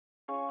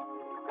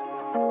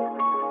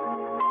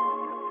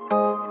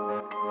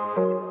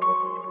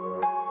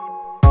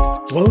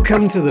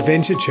Welcome to the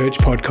Venture Church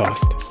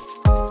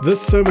podcast.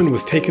 This sermon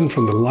was taken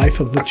from the life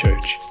of the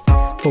church.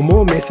 For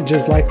more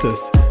messages like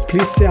this,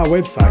 please see our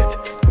website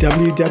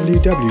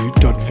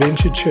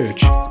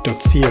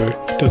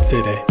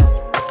www.venturechurch.co.za.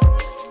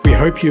 We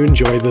hope you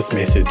enjoy this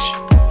message.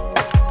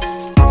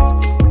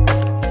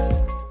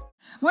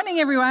 Morning,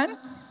 everyone.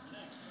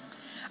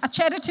 I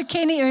chatted to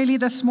Kenny early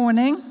this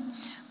morning,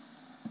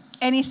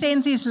 and he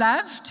sends his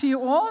love to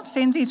you all,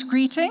 sends his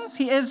greetings.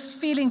 He is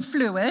feeling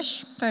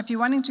flu-ish, so if you're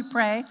wanting to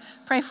pray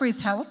for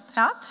his health.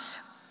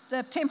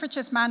 The temperature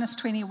is minus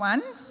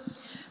 21,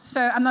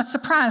 so I'm not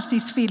surprised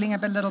he's feeling a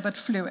little bit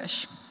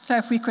flu-ish. So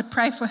if we could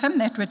pray for him,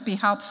 that would be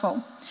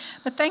helpful.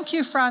 But thank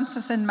you,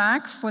 Francis and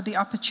Mark, for the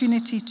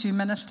opportunity to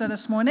minister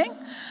this morning.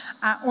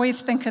 I always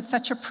think it's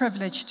such a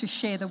privilege to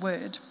share the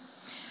word.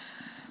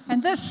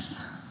 And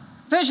this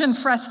vision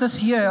for us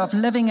this year of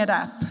living it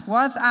up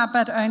was I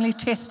but only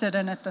tested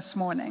in it this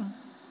morning.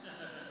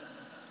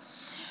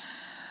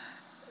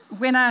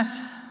 When I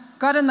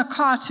got in the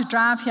car to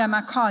drive here,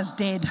 my car is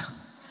dead.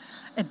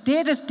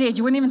 Dead is dead.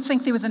 You wouldn't even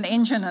think there was an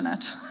engine in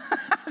it.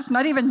 It's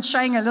not even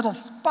showing a little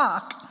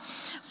spark.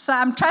 So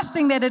I'm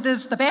trusting that it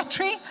is the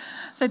battery.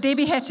 So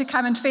Debbie had to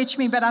come and fetch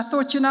me, but I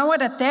thought, you know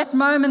what, at that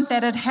moment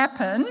that it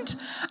happened,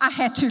 I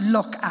had to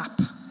look up.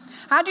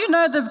 How do you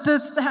know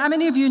how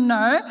many of you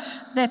know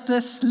that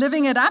this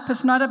living it up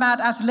is not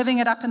about us living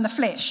it up in the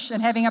flesh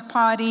and having a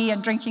party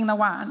and drinking the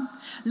wine?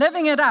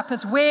 Living it up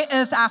is where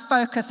is our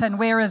focus and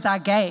where is our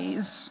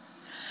gaze?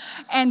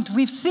 And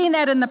we've seen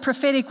that in the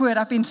prophetic word.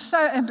 I've been so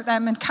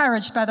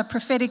encouraged by the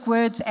prophetic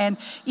words and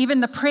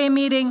even the prayer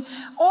meeting.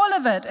 All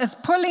of it is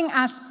pulling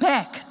us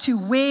back to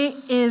where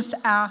is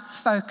our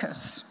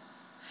focus.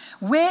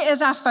 Where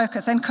is our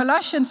focus? And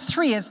Colossians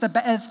 3 is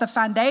the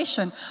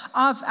foundation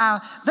of our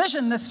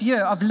vision this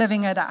year of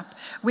living it up.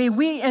 Where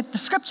the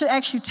scripture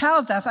actually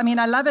tells us,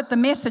 I love it, the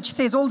message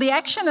says all the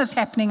action is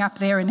happening up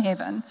there in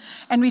heaven.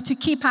 And we're to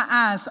keep our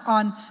eyes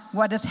on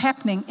what is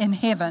happening in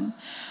heaven.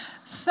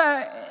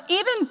 So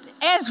even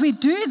as we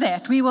do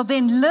that, we will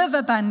then live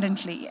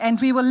abundantly and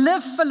we will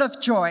live full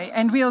of joy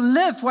and we'll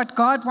live what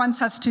God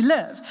wants us to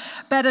live.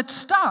 But it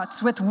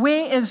starts with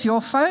where is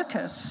your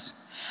focus?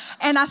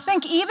 And I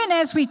think even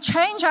as we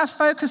change our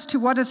focus to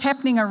what is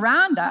happening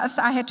around us,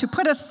 I had to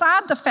put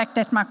aside the fact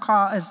that my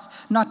car is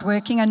not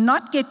working and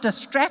not get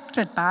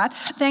distracted by it.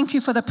 Thank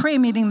you for the prayer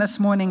meeting this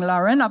morning,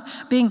 Lauren,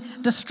 of being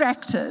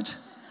distracted.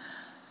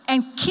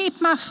 And keep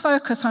my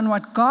focus on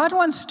what God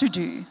wants to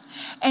do.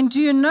 And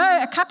do you know,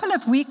 a couple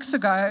of weeks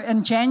ago,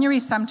 in January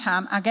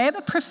sometime, I gave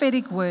a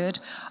prophetic word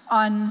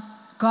on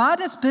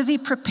God is busy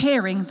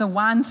preparing the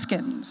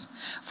wineskins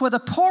for the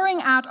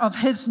pouring out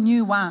of his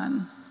new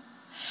wine.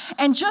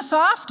 And just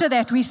after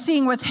that, we're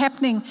seeing what's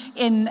happening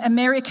in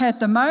America at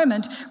the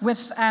moment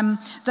with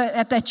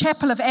at the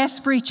chapel of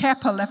Asbury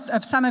Chapel.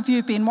 If some of you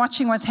have been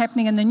watching what's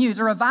happening in the news,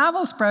 a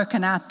revival's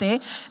broken out there.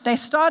 They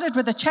started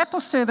with a chapel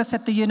service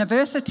at the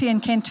university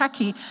in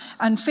Kentucky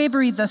on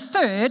February the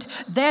 3rd.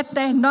 That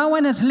day, no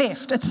one has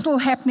left. It's still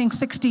happening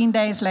 16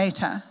 days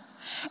later.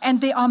 And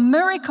there are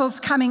miracles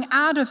coming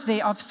out of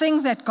there of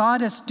things that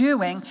God is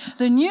doing.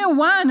 The new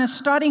wine is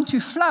starting to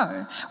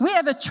flow. We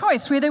have a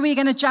choice whether we're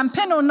going to jump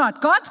in or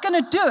not. God's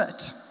going to do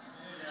it.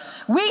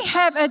 We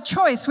have a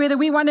choice whether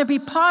we want to be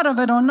part of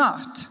it or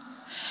not.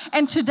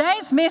 And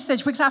today's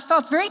message, because I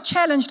felt very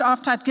challenged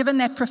after I'd given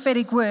that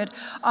prophetic word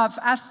of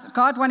us,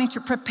 God wanting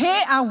to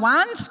prepare our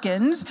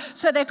wineskins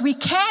so that we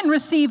can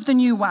receive the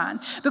new wine.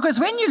 Because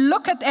when you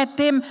look at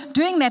them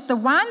doing that, the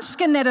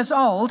wineskin that is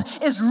old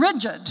is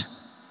rigid.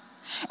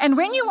 And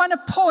when you want to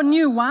pour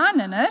new wine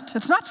in it,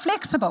 it's not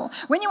flexible.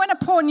 When you want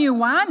to pour new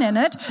wine in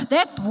it,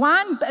 that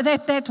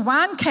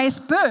wine case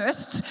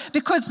bursts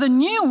because the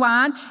new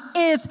wine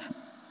is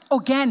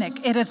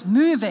organic, it is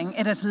moving,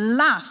 it is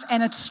life,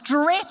 and it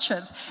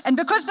stretches. And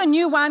because the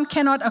new wine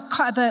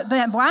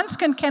the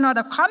wineskin cannot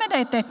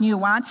accommodate that new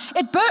wine,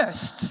 it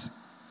bursts.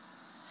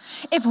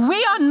 If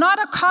we are not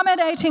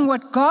accommodating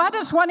what God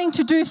is wanting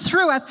to do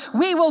through us,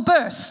 we will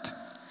burst.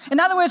 In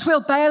other words,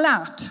 we'll bail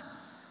out.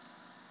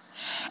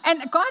 And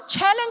God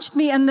challenged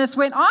me in this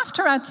when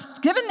after I'd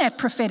given that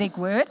prophetic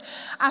word,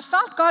 I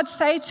felt God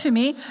say to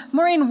me,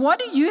 Maureen, what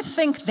do you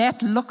think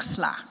that looks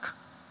like?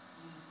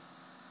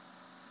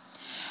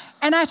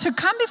 And I had to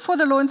come before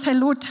the Lord and say,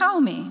 Lord,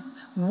 tell me,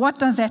 what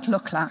does that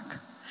look like?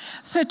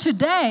 So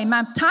today,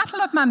 my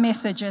title of my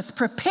message is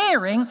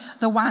Preparing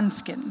the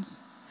Wineskins.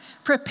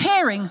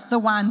 Preparing the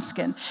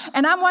wineskin.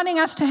 And I'm wanting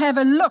us to have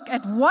a look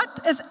at what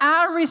is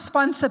our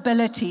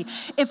responsibility.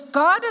 If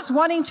God is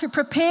wanting to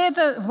prepare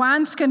the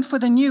wineskin for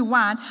the new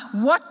wine,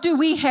 what do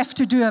we have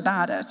to do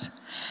about it?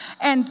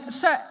 And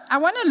so I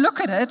want to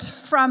look at it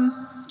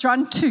from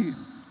John 2.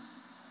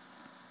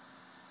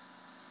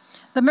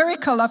 The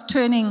miracle of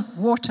turning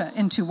water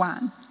into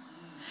wine.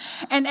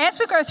 And as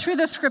we go through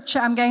the scripture,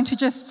 I'm going to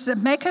just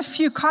make a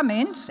few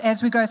comments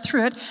as we go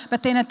through it.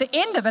 But then at the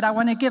end of it, I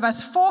want to give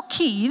us 4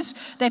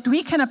 keys that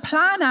we can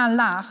apply in our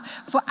life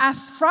for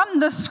us from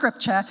this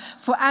scripture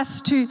for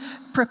us to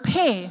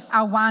prepare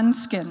our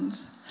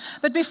wineskins.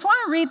 But before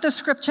I read the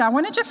scripture, I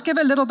want to just give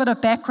a little bit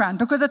of background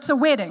because it's a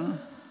wedding.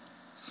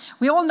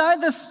 We all know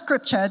this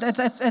scripture,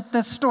 it's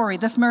this story,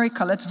 this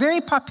miracle. It's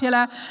very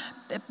popular.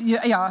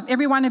 Yeah,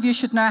 every one of you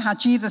should know how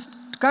Jesus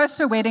goes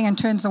to a wedding and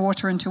turns the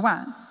water into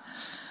wine.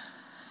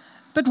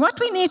 But what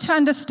we need to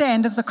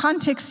understand is the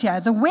context here.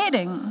 The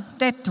wedding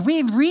that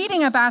we're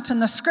reading about in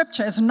the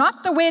scripture is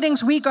not the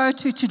weddings we go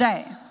to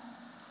today.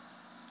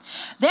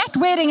 That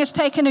wedding has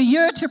taken a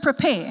year to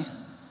prepare.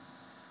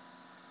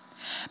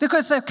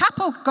 Because the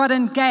couple got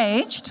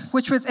engaged,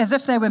 which was as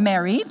if they were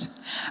married.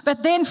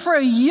 But then for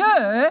a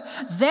year,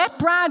 that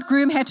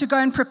bridegroom had to go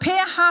and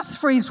prepare a house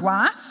for his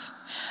wife.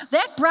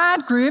 That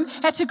bridegroom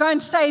had to go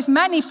and save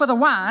money for the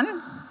wine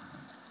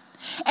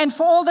and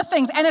for all the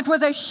things. And it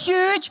was a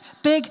huge,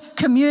 big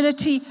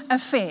community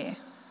affair.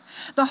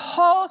 The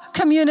whole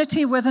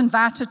community was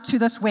invited to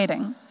this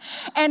wedding.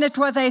 And it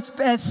was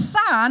a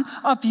sign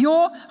of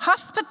your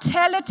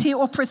hospitality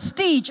or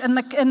prestige in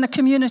the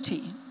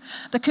community.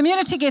 The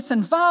community gets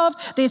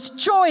involved, there's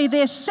joy,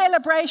 there's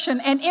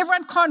celebration, and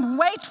everyone can't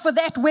wait for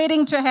that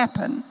wedding to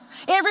happen.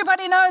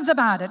 Everybody knows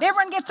about it.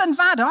 Everyone gets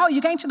invited. Oh,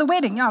 you're going to the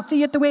wedding? Yeah, I'll see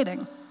you at the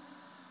wedding.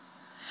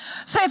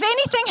 So if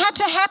anything had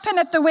to happen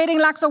at the wedding,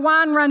 like the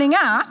wine running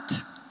out,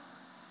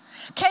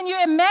 can you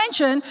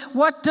imagine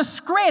what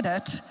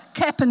discredit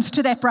happens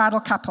to that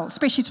bridal couple,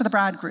 especially to the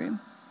bridegroom?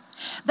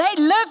 They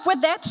live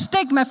with that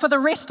stigma for the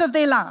rest of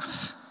their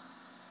life.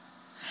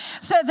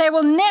 So they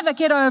will never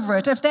get over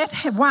it if that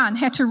wine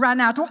had to run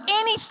out or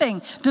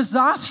anything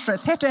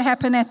disastrous had to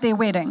happen at their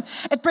wedding.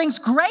 It brings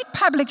great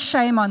public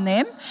shame on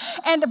them.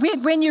 And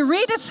when you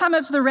read some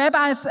of the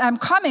rabbis'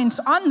 comments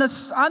on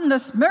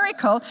this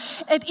miracle,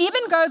 it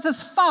even goes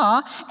as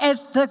far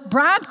as the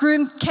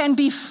bridegroom can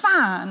be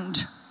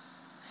fined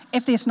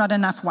if there's not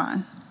enough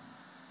wine.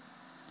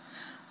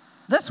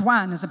 This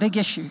wine is a big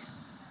issue.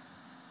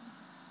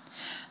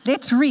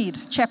 Let's read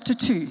chapter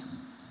 2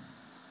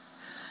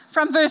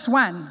 from verse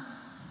 1.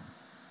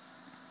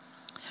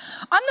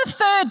 On the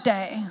third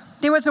day,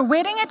 there was a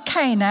wedding at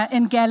Cana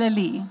in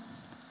Galilee,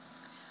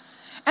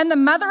 and the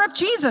mother of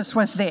Jesus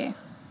was there.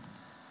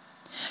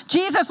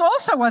 Jesus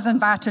also was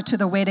invited to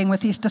the wedding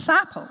with his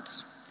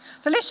disciples.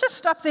 So let's just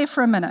stop there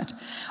for a minute.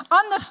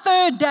 On the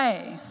third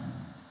day,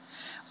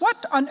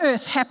 what on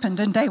earth happened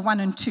in day 1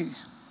 and 2?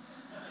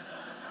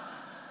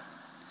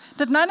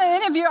 Did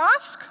any of you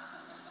ask?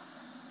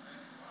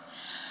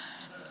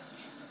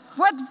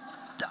 What?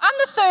 On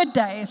the third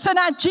day, so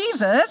now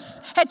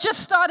Jesus had just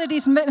started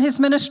his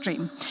ministry.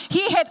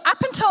 He had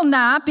up until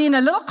now been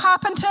a little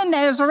carpenter in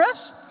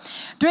Nazareth,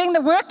 doing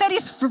the work that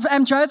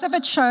Joseph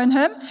had shown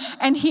him,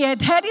 and he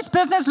had his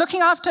business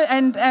looking after,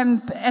 and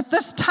at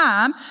this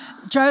time,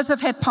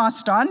 Joseph had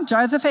passed on.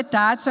 Joseph had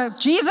died, so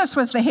Jesus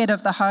was the head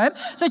of the home.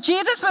 So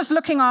Jesus was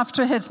looking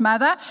after his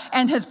mother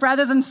and his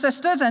brothers and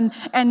sisters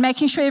and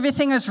making sure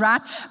everything is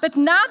right. But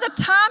now the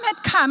time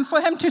had come for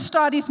him to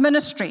start his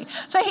ministry.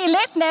 So he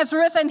left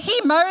Nazareth and he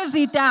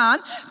moseyed down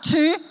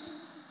to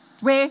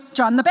where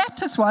John the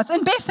Baptist was,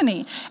 in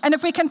Bethany. And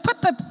if we can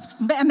put the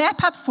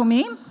map up for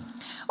me.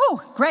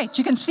 Oh, great,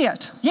 you can see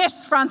it.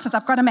 Yes, Francis,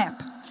 I've got a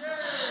map.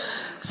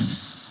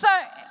 So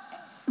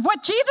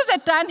what Jesus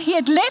had done, he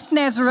had left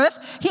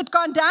Nazareth, he had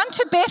gone down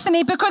to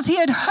Bethany because he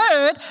had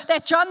heard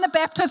that John the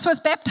Baptist was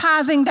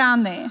baptizing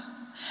down there.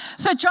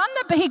 So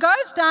he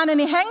goes down and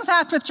he hangs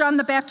out with John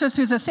the Baptist,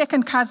 who's a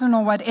second cousin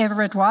or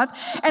whatever it was,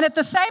 and at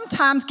the same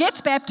time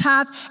gets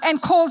baptized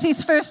and calls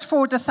his first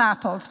 4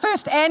 disciples.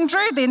 First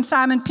Andrew, then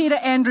Simon Peter,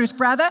 Andrew's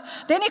brother.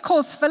 Then he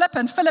calls Philip,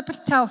 and Philip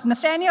tells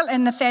Nathanael,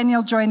 and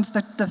Nathanael joins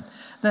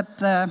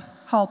the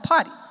whole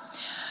party.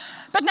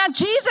 But now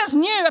Jesus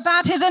knew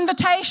about his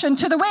invitation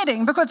to the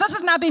wedding because this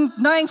has now been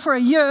knowing for a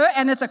year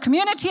and it's a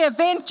community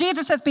event.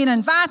 Jesus has been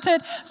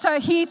invited, so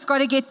he's got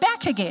to get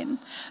back again.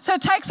 So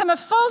it takes him a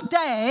full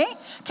day.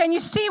 Can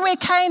you see where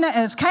Cana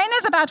is? Cana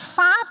is about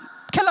 5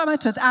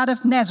 kilometers out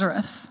of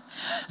Nazareth.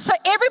 So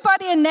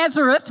everybody in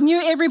Nazareth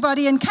knew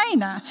everybody in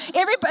Cana.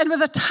 It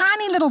was a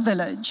tiny little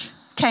village.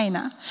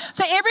 Cana.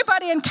 So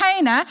everybody in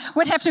Cana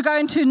would have to go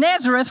into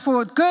Nazareth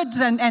for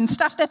goods and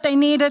stuff that they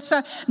needed.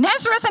 So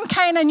Nazareth and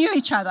Cana knew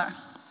each other.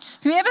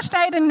 Whoever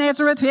stayed in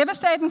Nazareth, whoever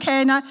stayed in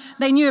Cana,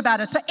 they knew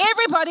about it. So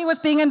everybody was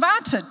being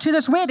invited to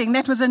this wedding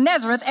that was in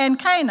Nazareth and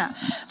Cana.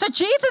 So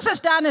Jesus is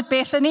down at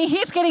Bethany.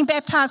 He's getting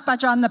baptized by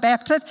John the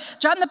Baptist.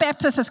 John the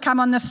Baptist has come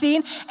on the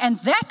scene, and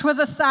that was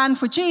a sign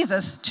for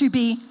Jesus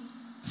to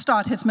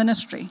start his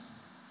ministry.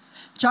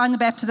 John the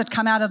Baptist had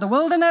come out of the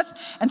wilderness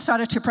and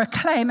started to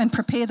proclaim and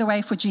prepare the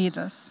way for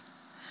Jesus.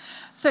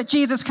 So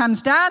Jesus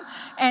comes down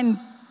and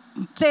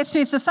says to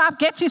his disciples,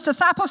 gets his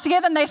disciples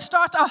together, and they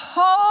start a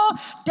whole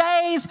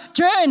day's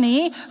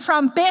journey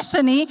from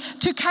Bethany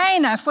to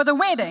Cana for the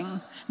wedding.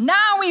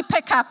 Now we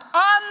pick up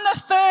on the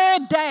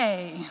third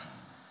day.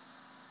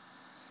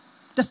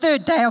 The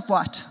third day of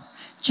what?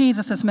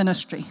 Jesus'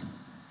 ministry.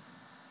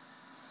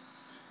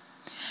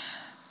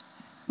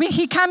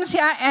 He comes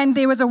here, and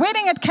there was a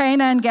wedding at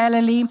Cana in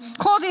Galilee,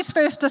 calls his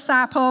first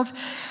disciples,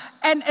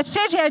 and it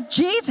says here,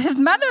 his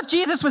mother of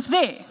Jesus was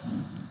there,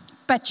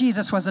 but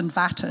Jesus was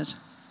invited.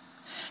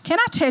 Can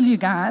I tell you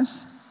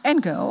guys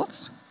and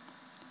girls,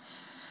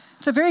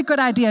 it's a very good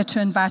idea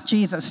to invite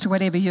Jesus to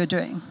whatever you're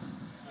doing.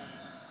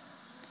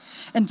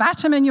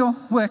 Invite him in your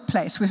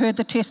workplace. We heard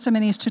the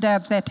testimonies today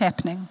of that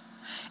happening.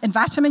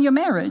 Invite him in your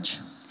marriage.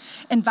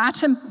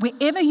 Invite him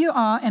wherever you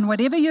are and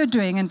whatever you're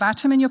doing.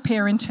 Invite him in your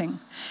parenting.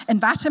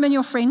 Invite him in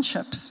your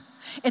friendships.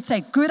 It's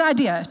a good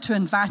idea to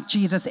invite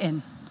Jesus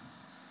in.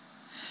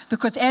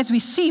 Because as we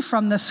see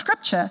from the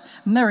scripture,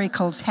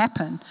 miracles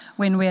happen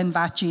when we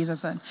invite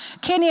Jesus in.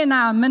 Kenny and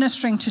I are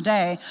ministering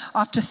today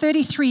after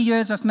 33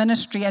 years of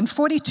ministry and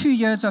 42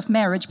 years of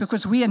marriage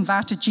because we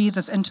invited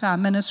Jesus into our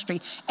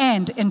ministry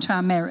and into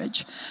our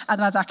marriage.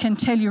 Otherwise, I can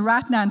tell you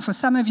right now, and for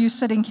some of you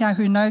sitting here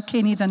who know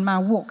Kenny's and my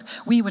walk,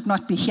 we would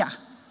not be here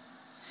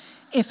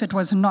if it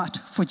was not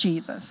for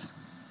Jesus.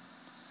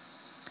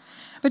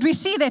 But we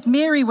see that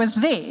Mary was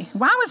there.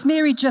 Why was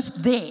Mary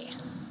just there?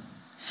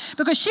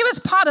 Because she was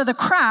part of the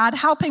crowd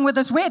helping with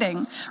this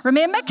wedding.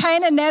 Remember,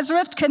 Cain and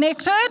Nazareth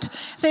connected,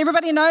 so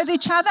everybody knows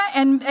each other,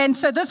 and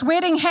so this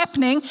wedding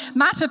happening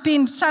might have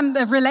been some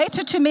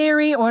related to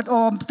Mary or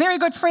very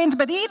good friends,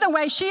 but either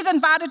way, she's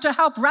invited to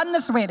help run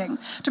this wedding,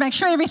 to make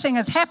sure everything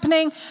is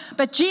happening.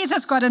 But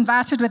Jesus got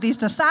invited with his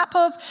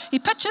disciples. He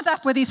pitches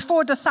up with his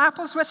 4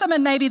 disciples with him,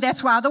 and maybe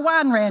that's why the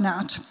wine ran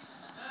out.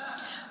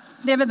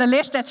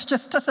 Nevertheless, that's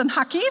just tis and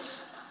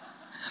huckies.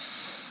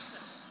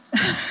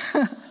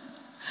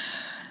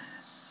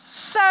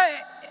 So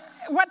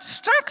what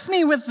strikes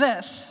me with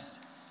this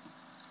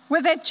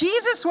was that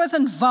Jesus was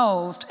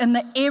involved in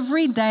the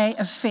everyday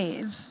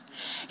affairs.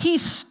 He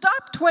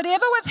stopped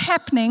whatever was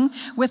happening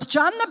with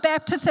John the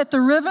Baptist at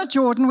the River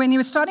Jordan when he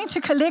was starting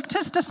to collect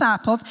his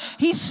disciples.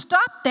 He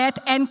stopped that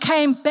and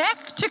came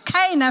back to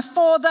Cana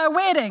for the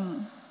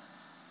wedding.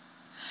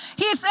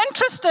 He's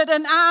interested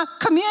in our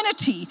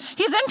community.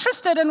 He's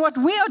interested in what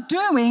we are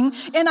doing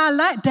in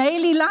our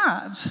daily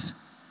lives.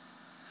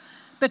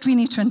 But we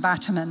need to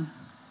invite him in.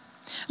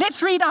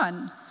 Let's read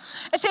on.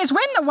 It says,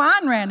 when the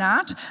wine ran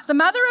out, the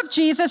mother of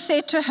Jesus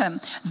said to him,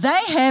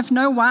 they have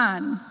no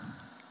wine.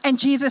 And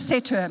Jesus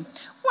said to him,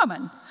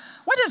 woman,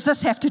 what does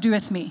this have to do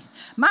with me?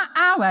 My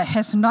hour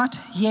has not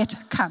yet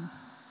come.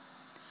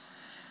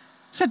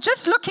 So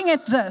just looking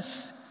at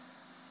this,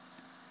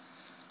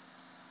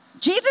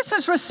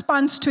 Jesus'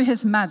 response to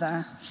his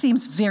mother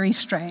seems very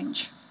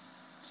strange.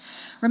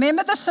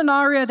 Remember the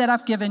scenario that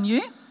I've given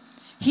you?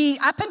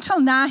 Up until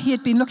now, he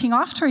had been looking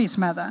after his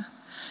mother.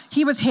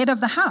 He was head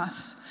of the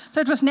house.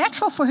 So it was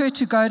natural for her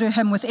to go to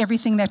him with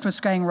everything that was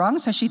going wrong.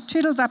 So she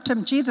toodles up to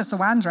him, Jesus, the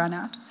wine's run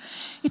out.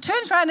 He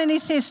turns around and he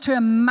says to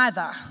her,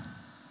 mother.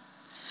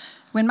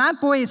 When my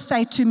boys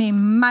say to me,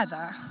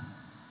 mother,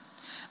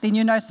 then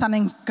you know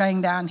something's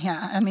going down here.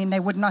 I mean, they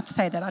would not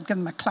say that. I'd give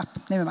them a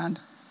clap. Never mind.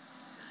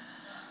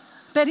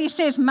 But he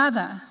says,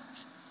 mother,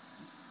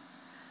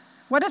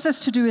 what has this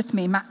to do with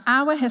me? My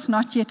hour has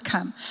not yet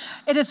come.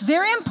 It is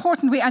very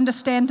important we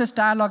understand this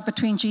dialogue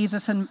between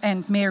Jesus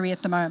and Mary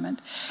at the moment.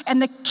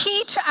 And the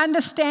key to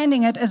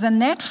understanding it is in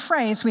that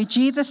phrase where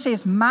Jesus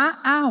says, my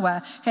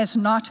hour has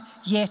not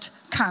yet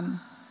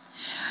come.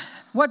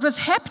 What was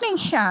happening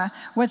here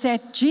was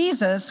that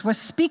Jesus was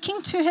speaking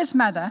to his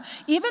mother,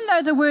 even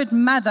though the word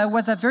mother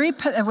was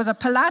a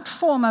polite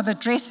form of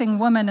addressing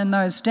women in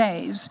those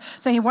days.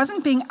 So he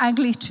wasn't being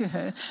ugly to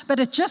her, but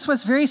it just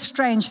was very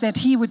strange that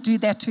he would do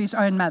that to his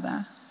own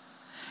mother.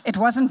 It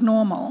wasn't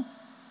normal.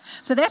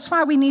 So that's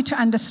why we need to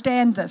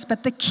understand this.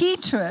 But the key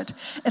to it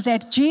is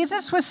that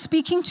Jesus was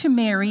speaking to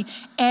Mary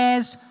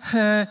as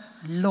her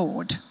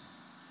Lord,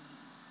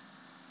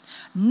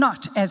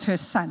 not as her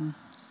son.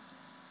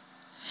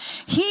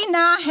 He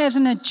now has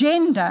an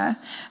agenda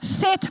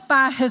set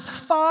by his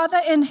Father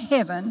in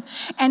heaven,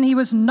 and he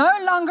was no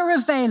longer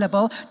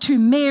available to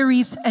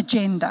Mary's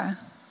agenda.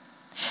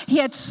 He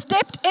had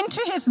stepped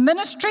into his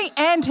ministry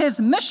and his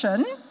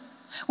mission,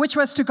 which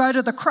was to go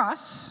to the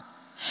cross,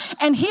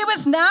 and he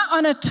was now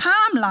on a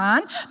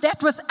timeline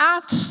that was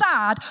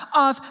outside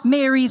of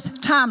Mary's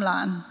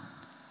timeline.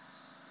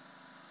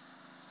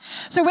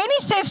 So when he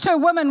says to a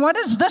woman, what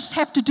does this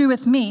have to do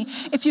with me?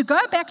 If you go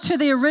back to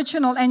the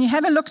original and you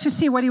have a look to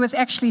see what he was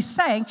actually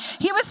saying,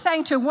 he was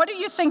saying to her, what do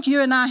you think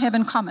you and I have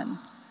in common?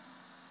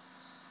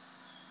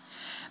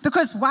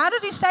 Because why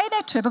does he say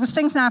that to her? Because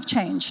things now have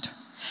changed.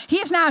 He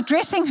is now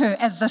addressing her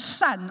as the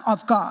Son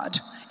of God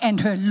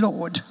and her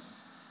Lord.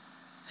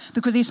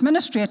 Because his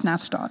ministry had now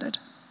started.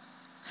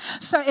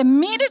 So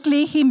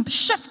immediately he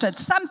shifted,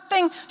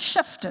 something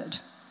shifted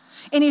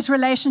in his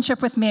relationship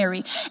with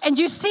Mary. And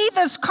you see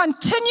this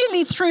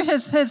continually through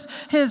his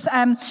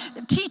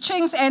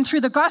teachings and through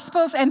the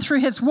Gospels and through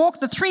his walk,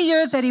 the 3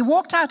 years that he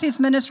walked out his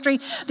ministry.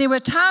 There were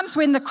times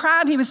when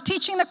he was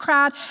teaching the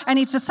crowd, and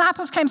his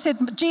disciples came and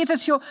said,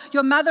 Jesus,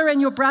 your mother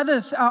and your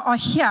brothers are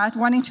here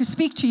wanting to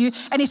speak to you.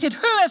 And he said,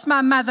 who is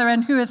my mother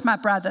and who is my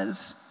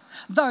brothers?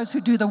 Those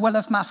who do the will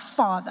of my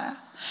Father.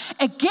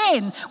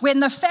 Again, when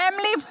the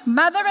family,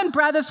 mother and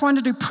brothers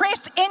wanted to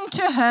press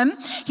into him,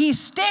 he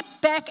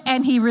stepped back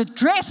and he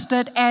addressed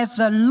it as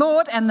the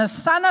Lord and the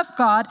Son of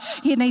God.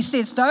 And he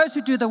says, those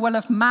who do the will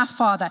of my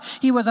Father.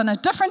 He was on a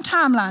different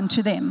timeline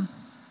to them.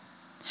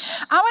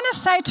 I want to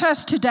say to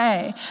us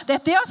today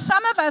that there are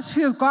some of us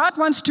who God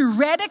wants to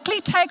radically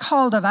take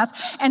hold of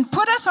us and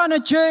put us on a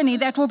journey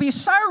that will be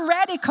so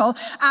radical,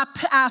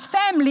 our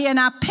family and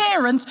our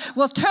parents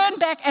will turn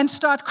back and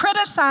start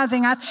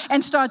criticizing us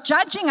and start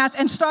judging us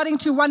and starting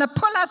to want to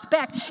pull us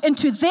back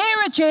into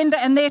their agenda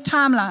and their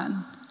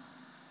timeline.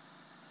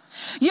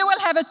 You will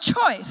have a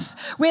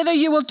choice whether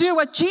you will do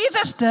what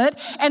Jesus did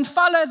and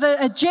follow the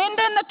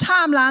agenda and the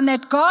timeline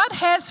that God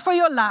has for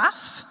your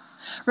life.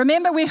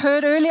 Remember, we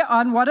heard earlier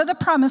on, what are the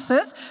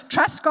promises?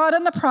 Trust God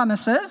in the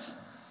promises.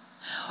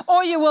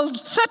 Or you will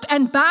sit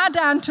and bow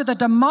down to the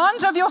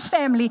demands of your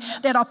family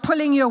that are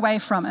pulling you away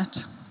from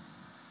it.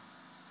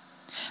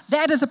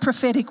 That is a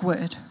prophetic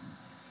word.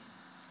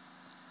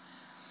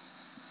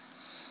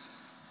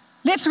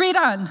 Let's read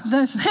on.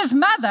 His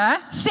mother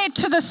said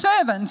to the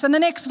servants in the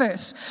next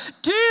verse,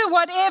 do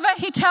whatever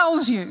he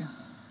tells you.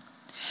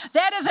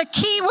 That is a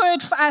key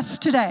word for us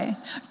today.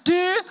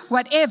 Do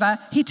whatever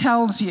he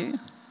tells you.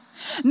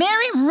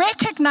 Mary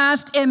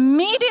recognized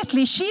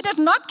immediately she did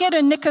not get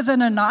her knickers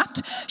in a knot.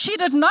 She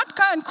did not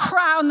go and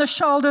cry on the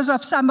shoulders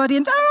of somebody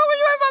and say,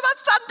 oh, what my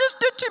son just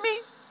did to me.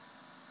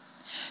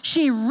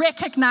 She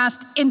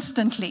recognized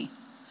instantly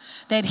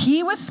that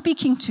he was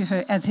speaking to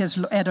her as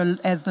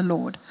the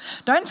Lord.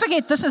 Don't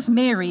forget, this is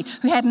Mary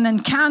who had an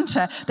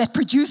encounter that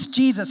produced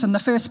Jesus in the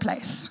first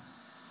place.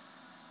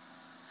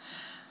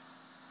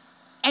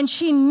 And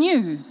she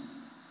knew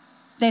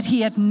that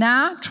he had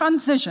now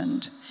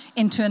transitioned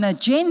into an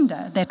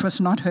agenda that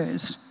was not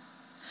hers.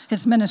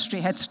 His ministry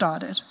had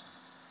started.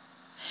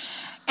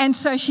 And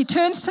so she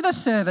turns to the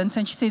servants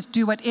and she says,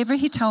 do whatever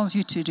he tells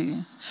you to do.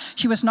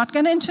 She was not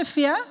going to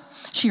interfere.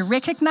 She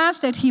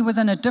recognized that he was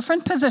in a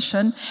different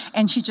position,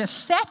 and she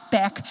just sat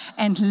back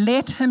and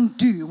let him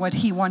do what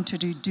he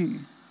wanted to do.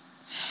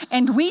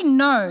 And we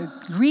know,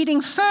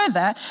 reading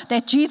further,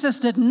 that Jesus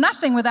did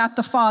nothing without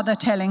the Father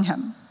telling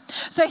him.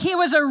 So he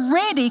was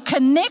already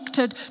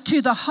connected to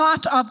the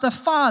heart of the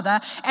Father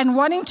and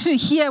wanting to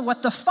hear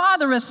what the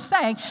Father is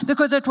saying,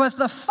 because it was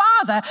the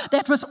Father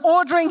that was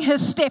ordering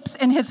his steps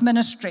in his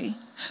ministry.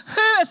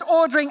 Who is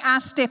ordering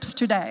our steps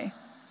today?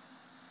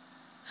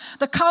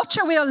 The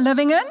culture we are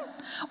living in,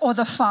 or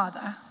the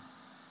Father?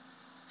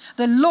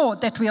 The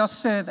Lord that we are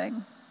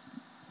serving.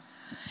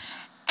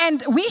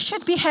 And we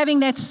should be having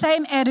that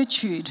same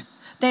attitude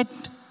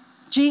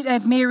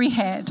that Mary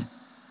had.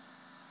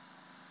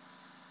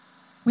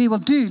 We will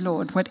do,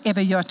 Lord, whatever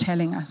you're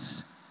telling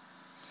us.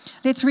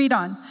 Let's read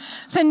on.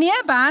 So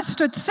nearby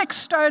stood 6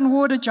 stone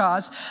water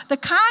jars, the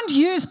kind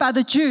used by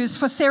the Jews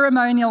for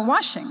ceremonial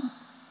washing.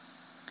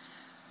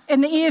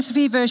 In the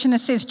ESV version,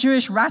 it says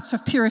Jewish rites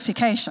of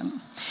purification,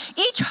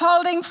 each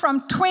holding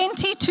from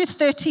 20 to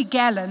 30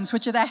 gallons,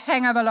 which is a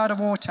hang of a lot of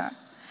water.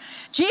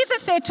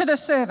 Jesus said to the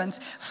servants,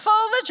 fill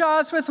the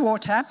jars with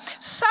water.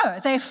 So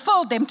they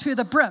filled them to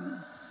the brim.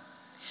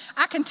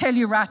 I can tell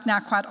you right now,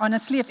 quite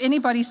honestly, if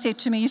anybody said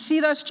to me, you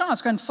see those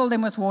jars, go and fill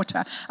them with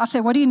water, I'll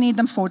say, what do you need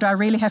them for? Do I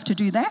really have to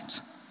do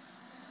that?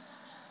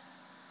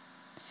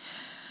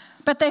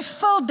 But they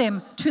filled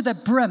them to the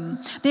brim.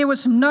 There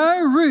was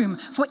no room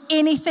for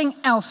anything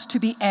else to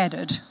be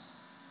added.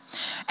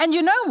 And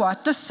you know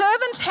what? The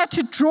servants had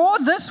to draw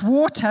this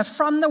water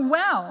from the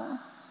well.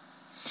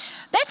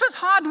 That was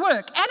hard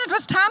work, and it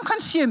was time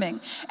consuming.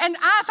 And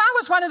if I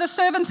was one of the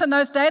servants in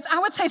those days, I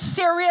would say,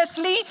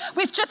 seriously,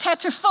 we've just had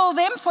to fill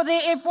them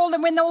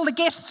when all the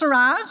guests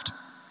arrived.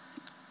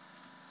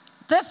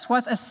 This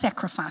was a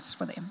sacrifice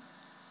for them.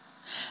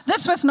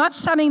 This was not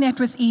something that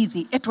was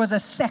easy. It was a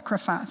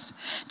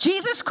sacrifice.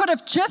 Jesus could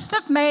have just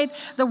have made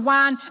the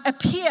wine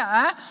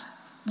appear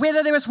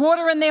whether there was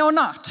water in there or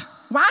not.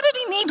 Why did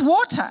he need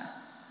water?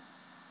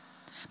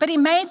 But he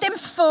made them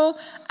fill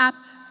up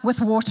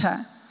with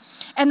water.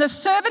 And the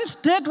servants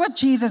did what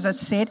Jesus had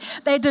said.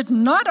 They did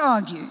not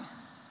argue.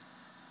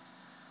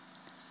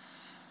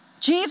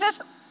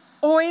 Jesus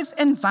always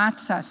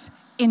invites us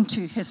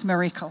into his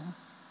miracle.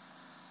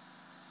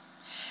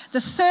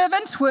 The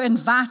servants were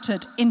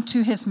invited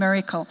into his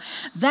miracle.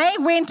 They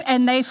went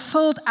and they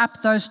filled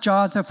up those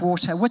jars of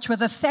water, which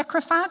was a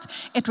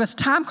sacrifice. It was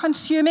time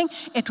consuming.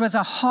 It was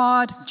a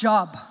hard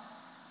job.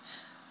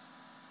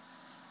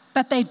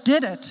 But they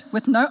did it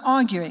with no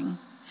arguing.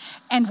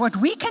 And what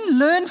we can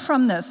learn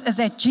from this is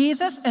that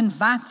Jesus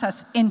invites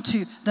us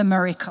into the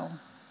miracle.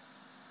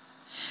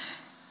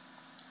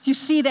 You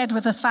see that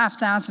with the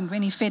 5,000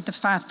 when he fed the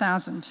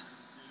 5,000.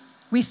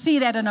 We see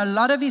that in a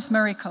lot of his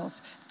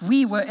miracles.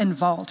 We were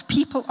involved.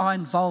 People are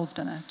involved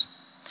in it.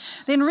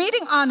 Then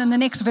reading on in the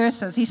next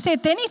verses, he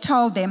said, then he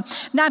told them,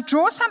 now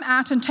draw some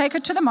out and take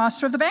it to the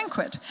master of the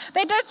banquet.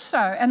 They did so,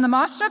 and the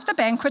master of the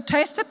banquet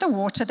tasted the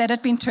water that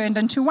had been turned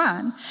into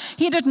wine.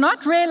 He did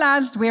not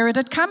realize where it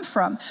had come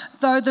from,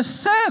 though the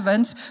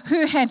servants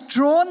who had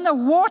drawn the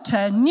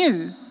water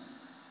knew,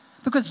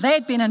 because they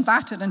had been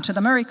invited into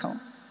the miracle.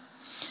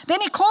 Then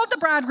he called the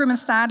bridegroom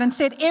aside and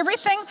said,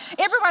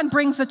 everyone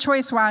brings the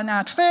choice wine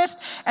out first,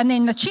 and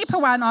then the cheaper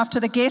wine after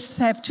the guests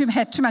had too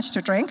much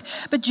to drink,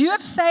 but you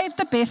have saved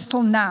the best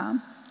till now.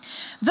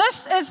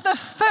 This is the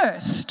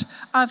first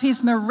of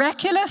his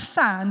miraculous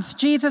signs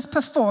Jesus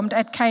performed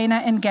at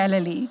Cana in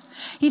Galilee.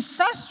 He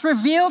thus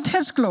revealed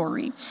his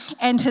glory,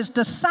 and his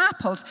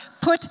disciples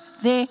put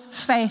their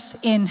faith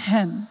in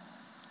him.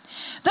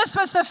 This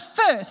was the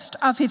first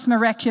of his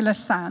miraculous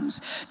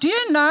signs. Do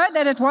you know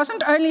that it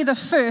wasn't only the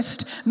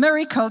first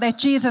miracle that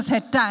Jesus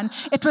had done,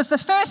 it was the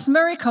first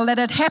miracle that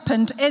had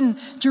happened in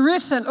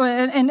Jerusalem, or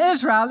in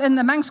Israel,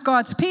 amongst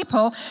God's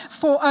people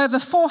for over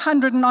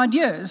 400 and odd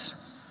years.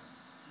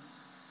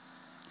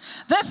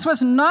 This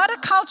was not a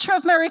culture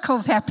of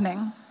miracles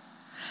happening.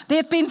 There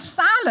had been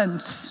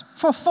silence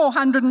for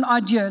 400 and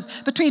odd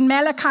years. Between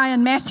Malachi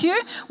and Matthew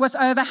was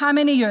over how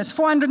many years?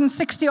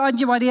 460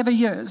 odd whatever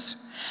years.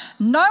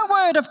 No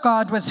word of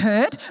God was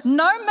heard.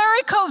 No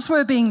miracles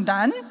were being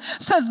done.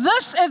 So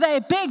this is a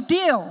big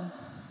deal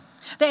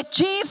that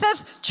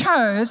Jesus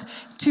chose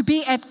to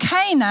be at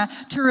Cana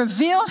to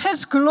reveal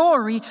his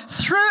glory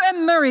through a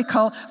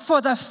miracle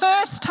for the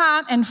first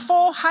time in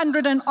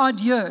 400 and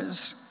odd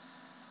years.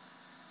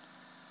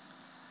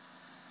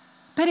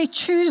 But he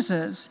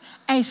chooses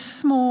a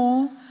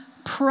small,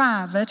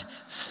 private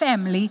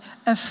family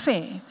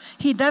affair.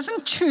 He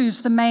doesn't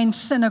choose the main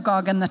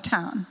synagogue in the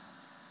town.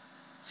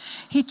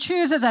 He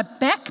chooses a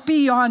back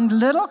beyond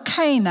little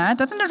Cana.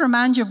 Doesn't it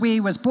remind you of where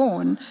he was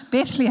born?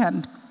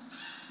 Bethlehem.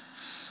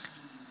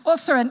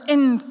 Also an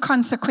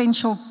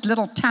inconsequential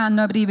little town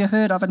nobody ever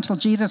heard of until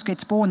Jesus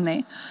gets born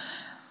there.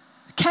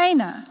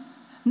 Cana.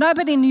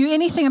 Nobody knew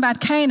anything about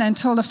Cana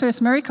until the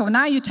first miracle.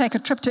 Now you take a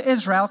trip to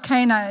Israel,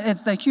 Cana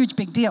is the huge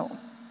big deal.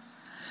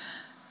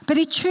 But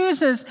he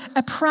chooses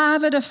a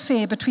private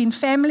affair between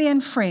family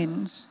and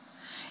friends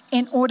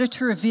in order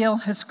to reveal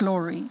his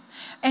glory.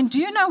 And do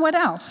you know what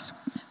else?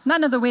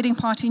 None of the wedding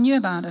party knew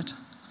about it.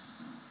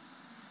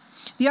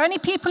 The only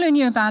people who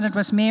knew about it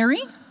was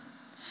Mary,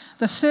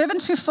 the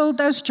servants who filled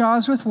those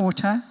jars with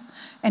water,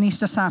 and his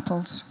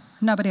disciples.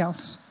 Nobody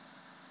else.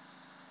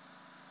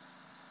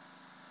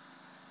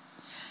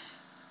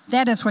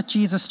 That is what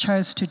Jesus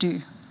chose to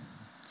do.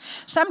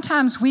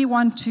 Sometimes we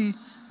want to,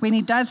 when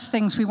he does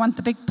things, we want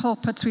the big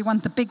pulpits, we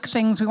want the big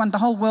things, we want the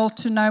whole world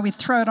to know. We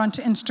throw it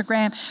onto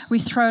Instagram, we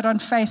throw it on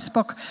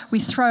Facebook, we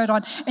throw it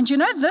on. And you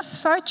know, this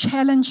so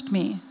challenged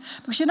me.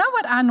 Because you know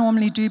what I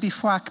normally do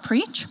before I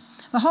preach?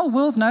 The whole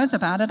world knows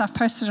about it. I've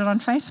posted it on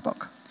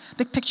Facebook.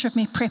 Big picture of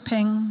me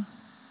prepping.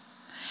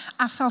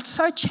 I felt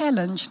so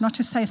challenged not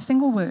to say a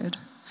single word.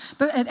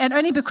 And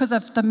only because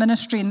of the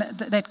ministry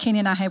that Kenny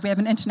and I have. We have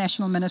an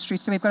international ministry,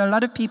 so we've got a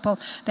lot of people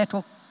that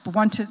will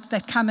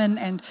that come in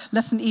and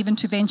listen even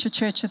to Venture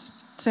Church's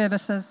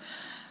services.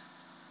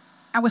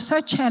 I was so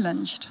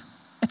challenged.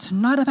 It's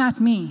not about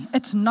me.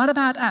 It's not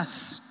about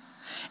us.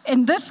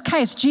 In this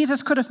case,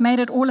 Jesus could have made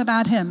it all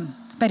about him,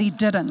 but he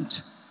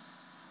didn't.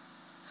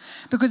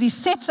 Because he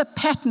sets a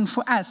pattern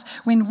for us.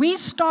 When we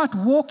start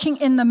walking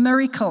in the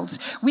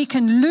miracles, we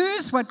can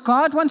lose what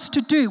God wants to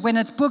do when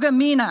it's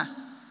Bugamina.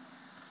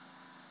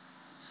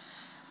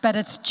 But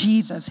it's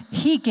Jesus.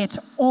 He gets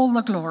all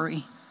the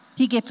glory.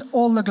 He gets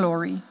all the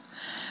glory.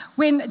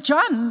 When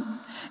John,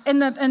 in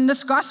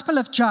this Gospel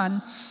of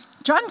John,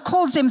 John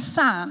calls them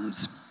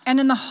signs.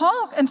 And in the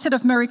whole, instead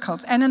of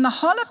miracles, and in the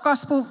whole of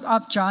Gospel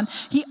of John,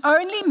 he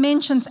only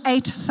mentions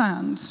 8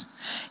 signs.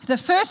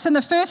 In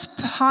the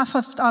first half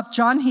of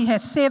John, he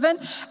has 7.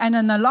 And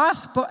in the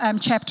last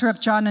chapter of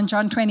John, in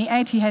John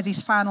 28, he has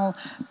his final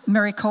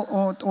miracle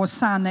or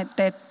sign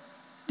that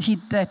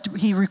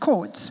he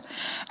records.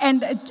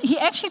 And he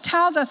actually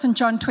tells us in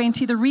John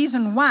 20 the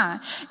reason why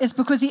is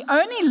because he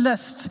only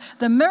lists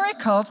the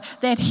miracles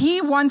that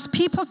he wants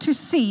people to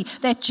see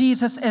that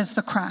Jesus is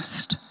the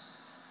Christ.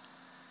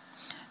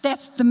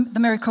 That's the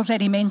miracles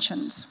that he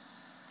mentions.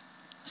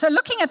 So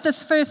looking at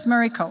this first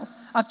miracle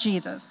of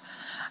Jesus,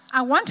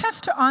 I want us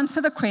to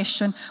answer the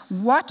question,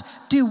 what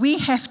do we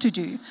have to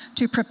do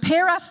to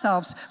prepare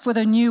ourselves for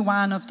the new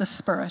wine of the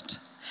Spirit?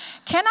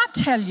 Can I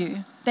tell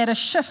you that a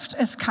shift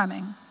is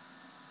coming?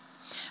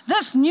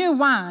 This new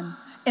wine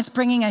is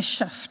bringing a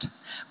shift.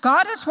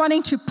 God is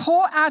wanting to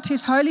pour out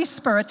his Holy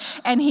Spirit,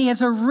 and he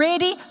has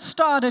already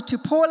started to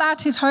pour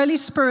out his Holy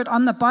Spirit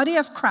on the body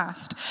of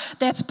Christ.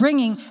 That's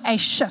bringing a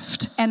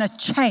shift and a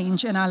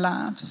change in our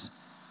lives.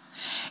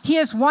 He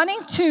is wanting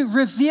to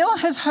reveal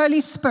his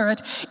Holy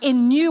Spirit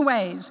in new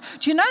ways.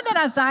 Do you know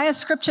that Isaiah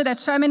scripture that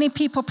so many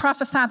people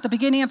prophesy at the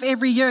beginning of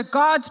every year,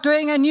 God's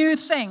doing a new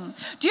thing?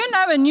 Do you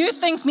know a new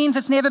thing means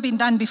it's never been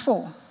done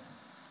before?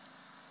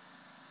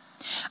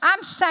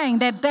 I'm saying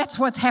that that's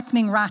what's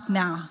happening right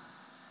now.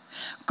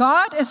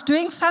 God is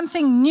doing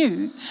something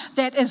new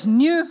that is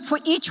new for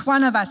each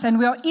one of us, and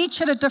we are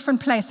each at a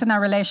different place in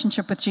our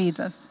relationship with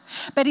Jesus.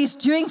 But he's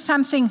doing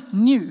something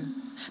new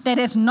that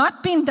has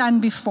not been done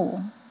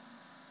before,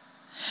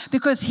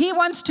 because he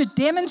wants to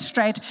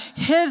demonstrate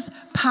his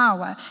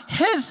power,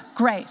 his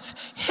grace,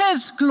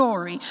 his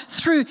glory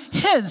through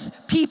his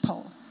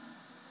people.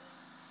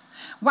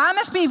 Why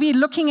must we be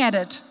looking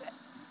at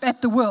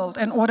the world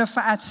in order for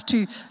us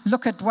to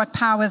look at what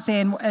power is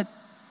there? And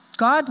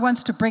God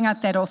wants to bring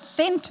out that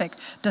authentic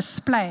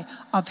display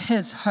of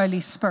his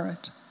Holy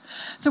Spirit.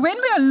 So when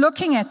we are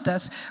looking at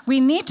this, we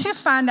need to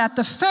find out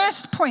the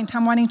first point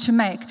I'm wanting to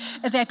make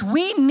is that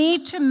we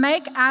need to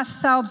make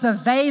ourselves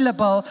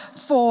available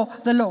for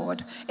the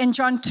Lord. In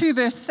John 2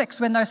 verse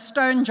 6, when those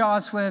stone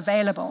jars were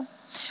available,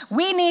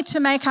 we need to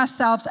make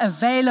ourselves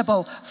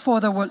available for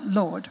the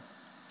Lord.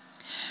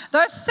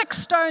 Those 6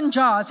 stone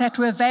jars that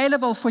were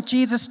available for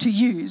Jesus to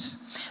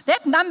use,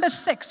 that number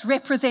 6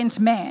 represents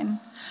man.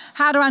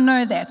 How do I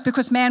know that?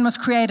 Because man was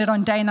created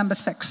on day number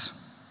 6.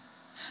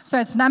 So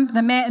it's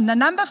the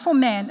number for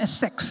man is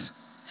 6.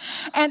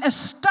 And a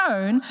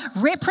stone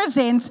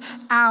represents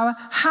our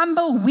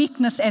humble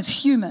weakness as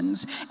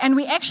humans. And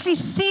we actually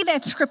see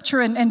that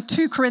scripture in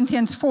 2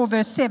 Corinthians 4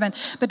 verse 7.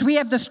 But we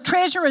have this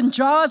treasure in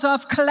jars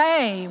of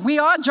clay. We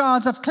are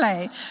jars of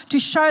clay to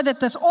show that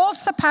this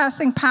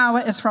all-surpassing power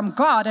is from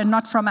God and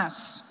not from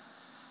us.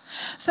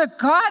 So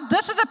God,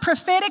 this is a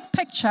prophetic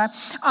picture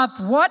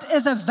of what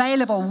is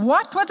available.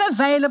 What was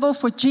available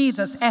for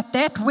Jesus at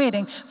that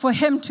wedding for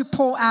him to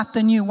pour out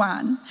the new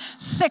wine?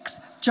 6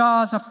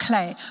 jars of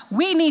clay.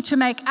 We need to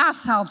make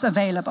ourselves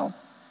available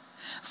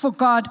for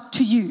God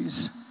to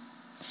use.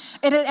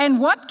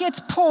 And what gets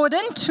poured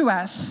into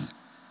us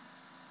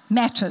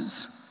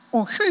matters,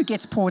 or who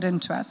gets poured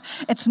into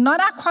us. It's not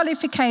our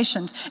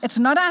qualifications. It's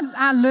not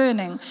our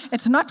learning.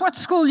 It's not what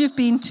school you've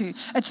been to.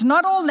 It's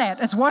not all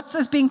that. It's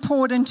what's being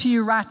poured into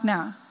you right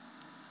now.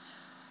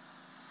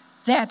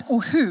 That or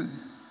who.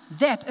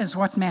 That is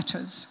what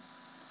matters.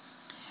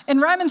 In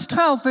Romans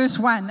 12, verse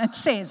 1, it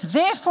says,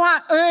 "Therefore I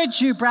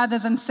urge you,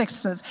 brothers and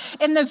sisters,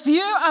 in the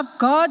view of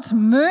God's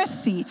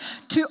mercy,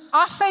 to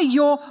offer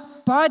your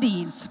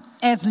bodies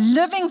as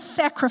living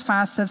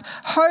sacrifices,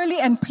 holy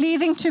and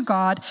pleasing to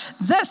God.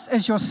 This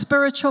is your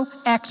spiritual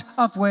act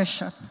of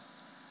worship."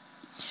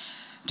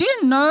 Do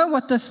you know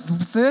what this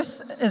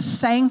verse is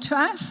saying to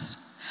us?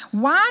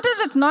 Why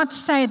does it not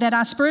say that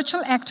our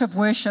spiritual act of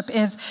worship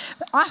is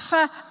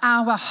offer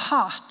our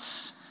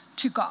hearts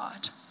to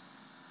God?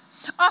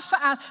 Offer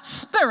our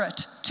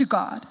spirit to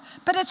God.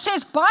 But it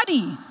says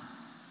body.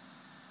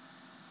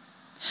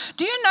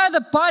 Do you know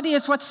the body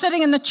is what's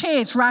sitting in the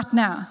chairs right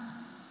now?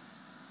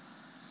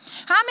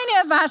 How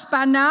many of us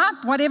by now,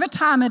 whatever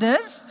time it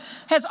is,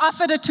 has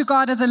offered it to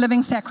God as a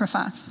living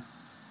sacrifice?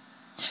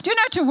 Do you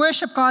know to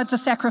worship God's a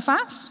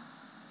sacrifice?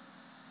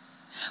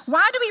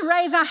 Why do we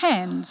raise our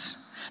hands?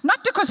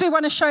 Not because we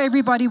want to show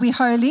everybody we're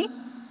holy.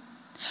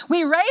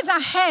 We raise our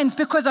hands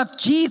because of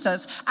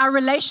Jesus, our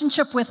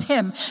relationship with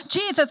him.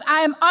 Jesus, I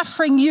am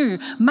offering you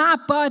my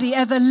body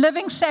as a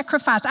living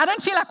sacrifice. I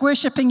don't feel like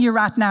worshiping you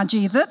right now,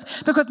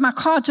 Jesus, because my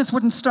car just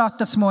wouldn't start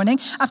this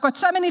morning. I've got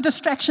so many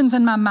distractions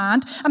in my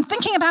mind. I'm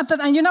thinking about that,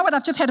 and you know what?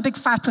 I've just had a big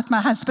fight with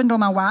my husband or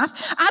my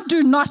wife. I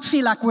do not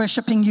feel like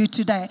worshiping you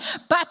today,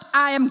 but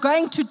I am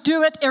going to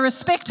do it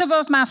irrespective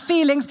of my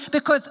feelings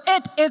because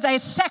it is a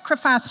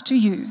sacrifice to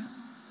you.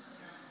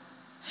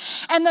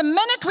 And the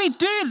minute we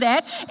do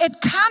that,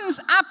 it comes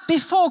up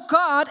before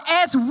God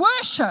as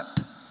worship.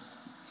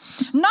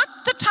 Not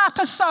the type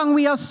of song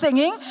we are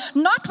singing,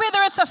 not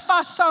whether it's a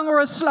fast song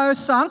or a slow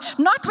song,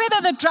 not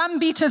whether the drum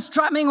beat is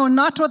drumming or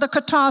not, or the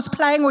guitar's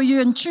playing or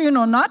you're in tune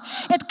or not.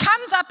 It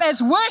comes up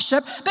as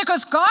worship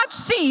because God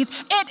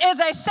sees it is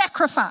a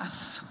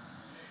sacrifice.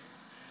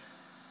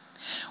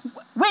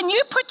 When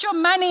you put your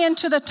money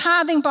into the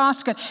tithing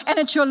basket and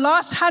it's your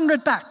last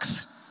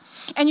 $100,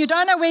 and you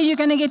don't know where you're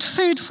going to get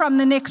food from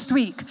the next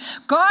week,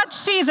 God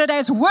sees it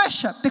as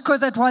worship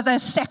because it was a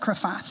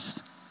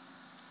sacrifice.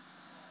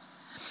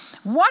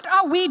 What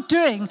are we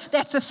doing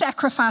that's a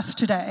sacrifice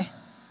today?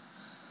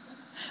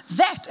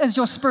 That is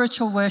your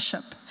spiritual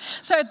worship.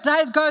 So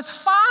it goes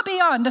far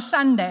beyond a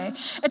Sunday.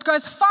 It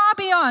goes far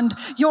beyond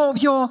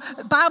your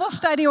Bible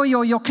study or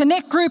your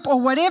connect group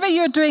or whatever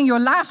you're doing, your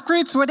life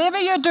groups, whatever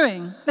you're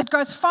doing. It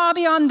goes far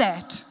beyond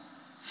that.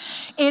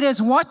 It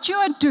is what you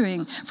are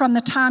doing from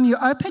the time you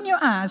open your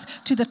eyes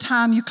to the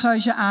time you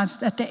close your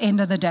eyes at the end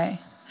of the day.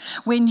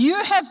 When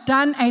you have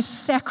done a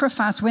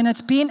sacrifice, when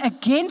it's been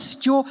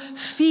against your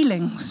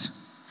feelings,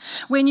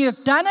 when you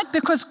have done it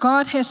because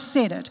God has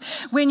said it,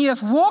 when you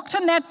have walked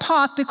in that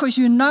path because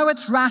you know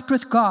it's right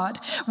with God,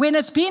 when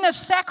it's been a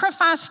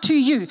sacrifice to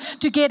you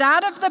to get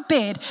out of the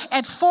bed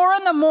at 4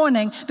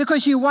 a.m.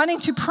 because you're wanting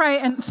to pray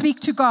and speak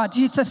to God,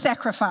 it's a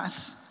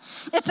sacrifice.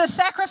 It's a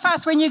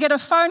sacrifice when you get a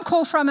phone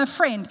call from a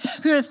friend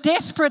who is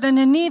desperate and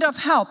in need of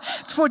help.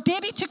 For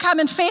Debbie to come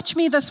and fetch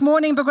me this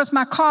morning because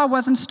my car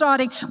wasn't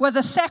starting was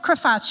a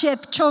sacrifice. She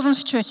had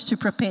children's church to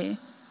prepare.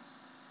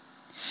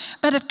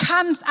 But it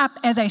comes up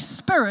as a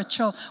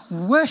spiritual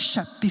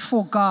worship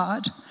before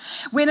God.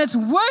 When it's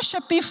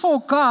worship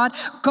before God,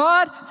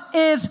 God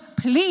is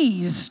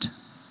pleased.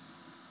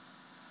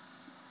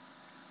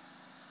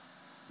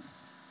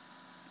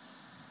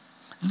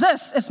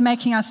 This is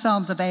making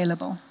ourselves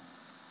available.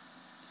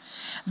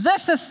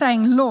 This is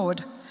saying,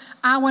 Lord,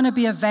 I want to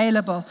be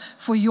available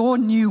for your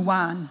new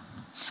wine.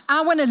 I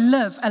want to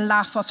live a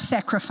life of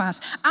sacrifice.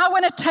 I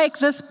want to take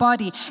this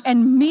body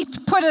and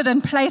put it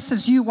in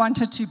places you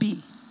want it to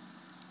be.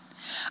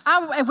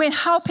 When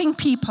helping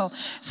people,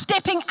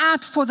 stepping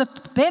out for the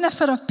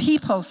benefit of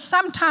people,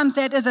 sometimes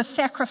that is a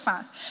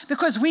sacrifice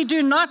because we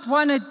do not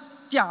want to,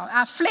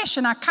 our flesh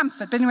and our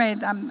comfort. But anyway,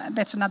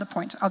 that's another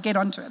point. I'll get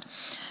onto it.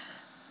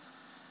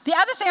 The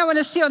other thing I want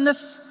to see on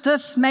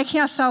this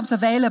making ourselves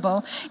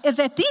available is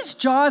that these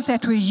jars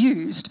that were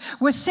used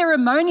were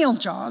ceremonial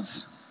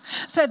jars.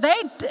 So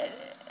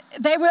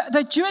they were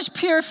the Jewish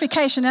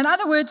purification. In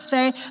other words,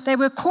 they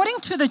were according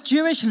to the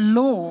Jewish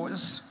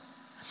laws.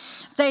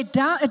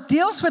 It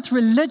deals with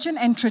religion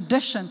and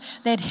tradition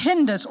that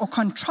hinders or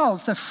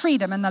controls the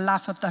freedom and the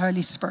life of the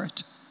Holy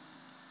Spirit.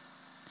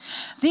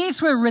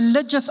 These were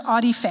religious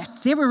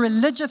artifacts. They were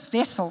religious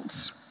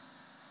vessels.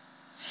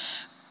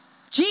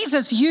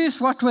 Jesus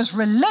used what was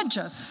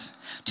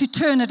religious to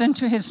turn it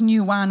into his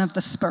new wine of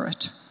the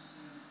Spirit.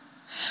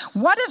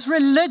 What is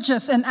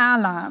religious in our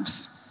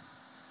lives?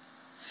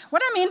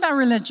 What I mean by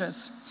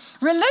religious?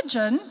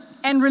 Religion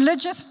and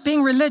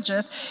being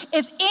religious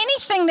is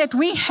anything that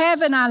we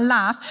have in our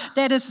life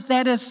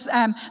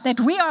that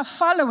we are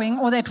following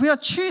or that we are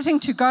choosing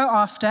to go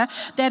after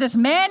that is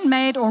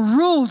man-made or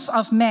rules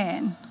of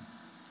man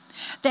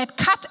that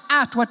cut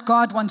out what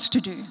God wants to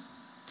do.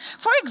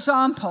 For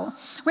example,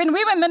 when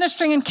we were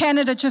ministering in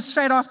Canada just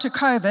straight after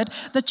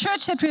COVID, the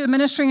church that we were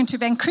ministering into,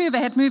 Vancouver,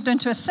 had moved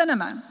into a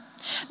cinema.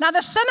 Now,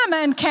 the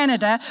cinema in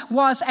Canada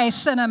was a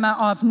cinema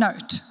of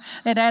note.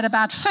 It had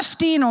about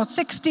 15 or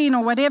 16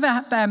 or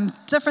whatever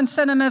different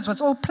cinemas, was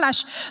all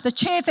plush. The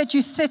chairs that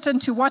you sit in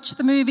to watch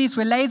the movies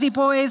were lazy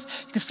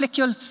boys. You could flick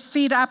your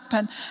feet up,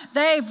 and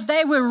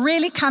they were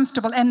really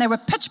comfortable, and they were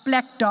pitch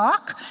black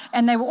dark,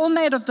 and they were all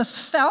made of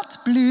this felt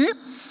blue.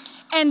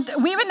 And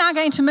we were now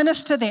going to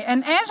minister there.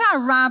 And as I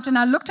arrived and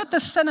I looked at the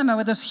cinema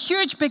with this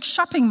huge, big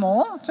shopping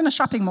mall, it's in a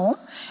shopping mall,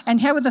 and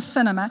here was the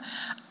cinema,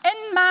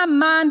 in my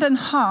mind and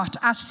heart,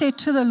 I said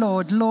to the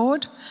Lord,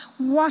 Lord,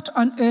 what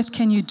on earth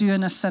can you do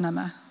in a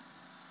cinema?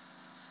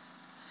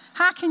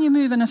 How can you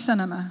move in a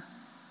cinema?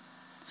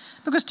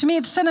 Because to me,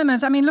 it's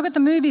cinemas. I mean, look at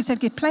the movies that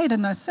get played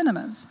in those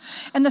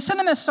cinemas. And the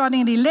cinema is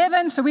starting at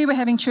 11, so we were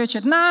having church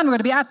at 9. We're going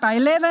to be out by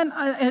 11.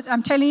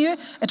 I'm telling you,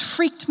 it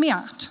freaked me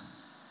out.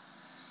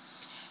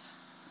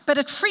 But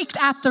it freaked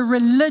out the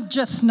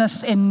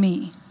religiousness in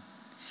me.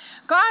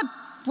 God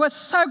was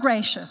so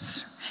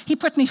gracious. He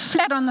put me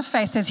flat on the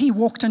face as he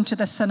walked into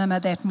the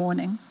cinema that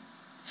morning.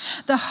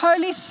 The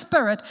Holy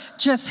Spirit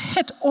just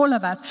hit all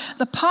of us.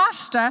 The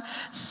pastor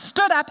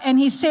stood up and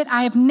he said,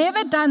 I have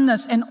never done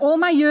this in all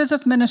my years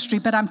of ministry,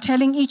 but I'm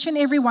telling each and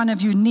every one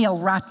of you, kneel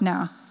right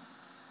now.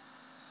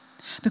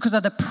 Because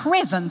of the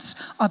presence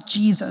of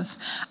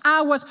Jesus.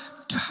 I was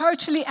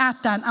totally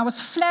outdone. I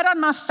was flat on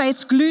my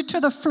face, glued to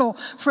the floor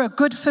for a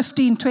good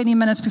 15, 20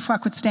 minutes before I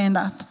could stand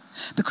up.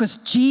 Because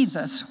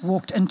Jesus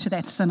walked into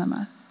that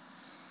cinema.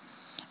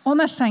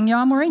 Almost saying,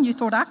 yeah, Maureen, you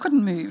thought I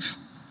couldn't move.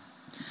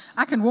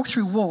 I can walk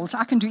through walls.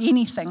 I can do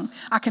anything.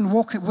 I can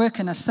work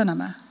in a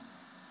cinema.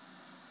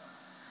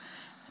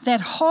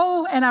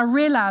 And I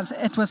realized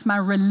it was my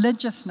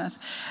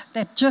religiousness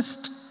that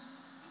just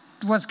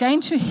was going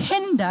to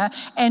hinder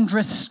and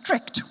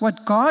restrict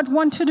what God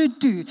wanted to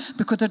do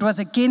because it was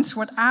against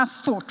what I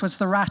thought was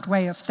the right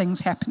way of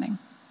things happening.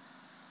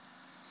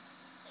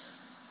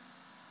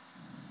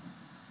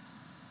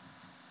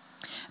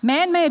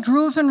 Man-made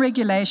rules and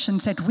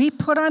regulations that we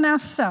put on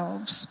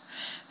ourselves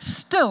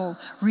still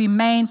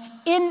remain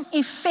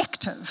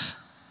ineffective.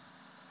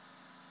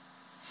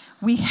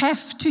 We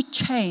have to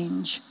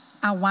change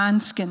our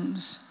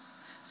wineskins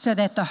so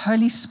that the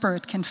Holy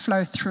Spirit can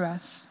flow through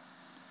us.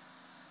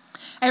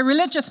 A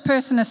religious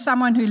person is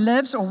someone who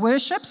lives or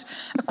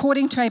worships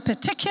according to a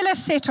particular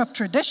set of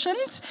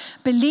traditions,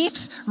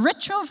 beliefs,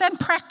 rituals, and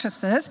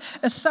practices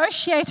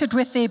associated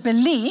with their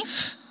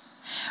belief,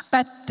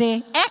 but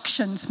their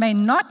actions may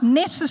not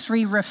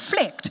necessarily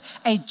reflect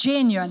a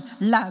genuine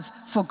love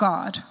for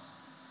God.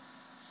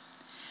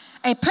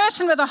 A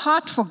person with a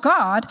heart for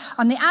God,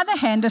 on the other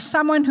hand, is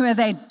someone who has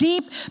a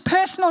deep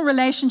personal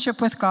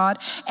relationship with God,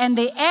 and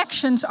their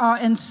actions are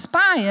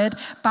inspired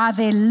by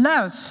their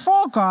love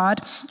for God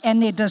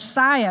and their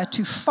desire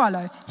to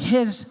follow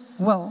His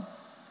will.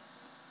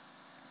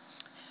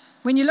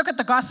 When you look at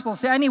the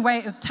Gospels, the only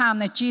time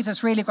that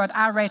Jesus really got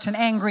irate and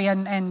angry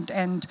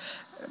and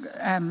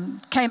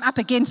came up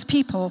against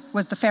people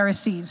was the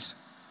Pharisees.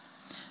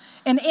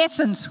 In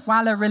essence,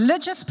 while a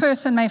religious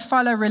person may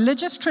follow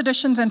religious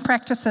traditions and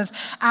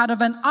practices out of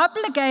an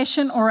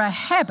obligation or a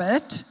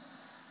habit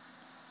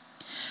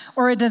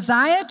or a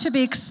desire to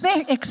be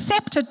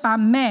accepted by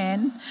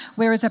man,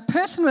 whereas a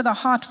person with a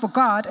heart for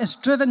God is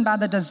driven by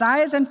the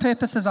desires and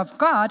purposes of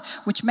God,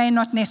 which may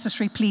not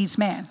necessarily please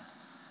man.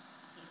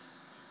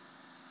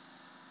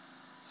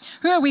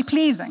 Who are we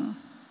pleasing?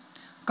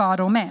 God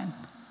or man?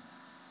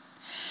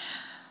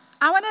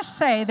 I want to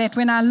say that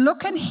when I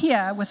look and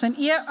hear with an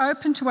ear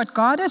open to what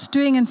God is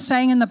doing and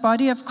saying in the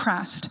body of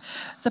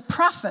Christ, the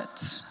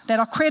prophets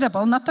that are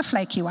credible, not the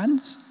flaky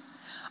ones,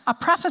 are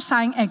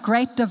prophesying a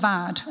great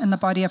divide in the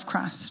body of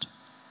Christ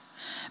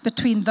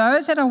between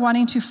those that are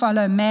wanting to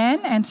follow man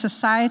and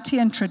society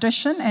and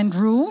tradition and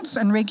rules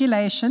and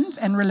regulations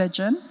and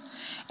religion,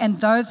 and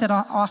those that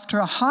are after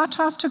a heart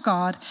after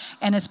God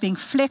and is being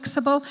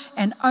flexible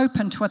and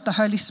open to what the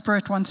Holy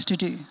Spirit wants to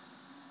do.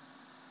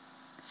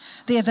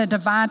 There's a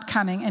divide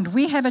coming, and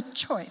we have a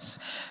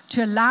choice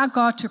to allow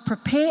God to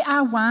prepare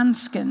our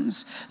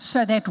wineskins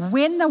so that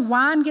when the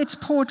wine gets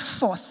poured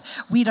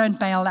forth, we don't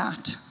bail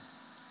out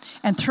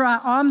and throw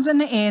our arms in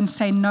the air and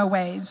say, no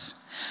ways.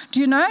 Do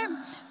you know?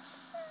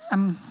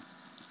 I'm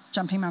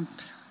jumping my...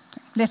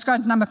 Let's go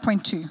to number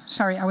point 2.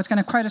 Sorry, I was going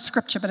to quote a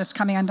scripture, but it's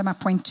coming under my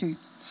point 2.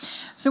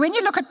 So when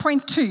you look at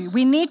point 2,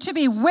 we need to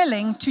be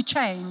willing to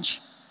change.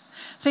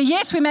 So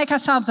yes, we make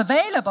ourselves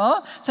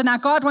available. So now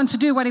God wants to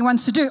do what he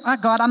wants to do. Oh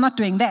God, I'm not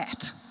doing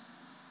that.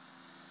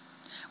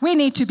 We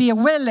need to be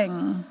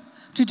willing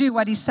to do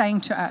what he's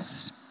saying to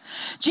us.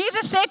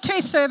 Jesus said to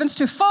his servants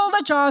to fill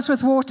the jars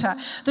with water.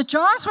 The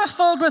jars were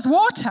filled with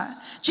water.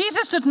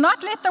 Jesus did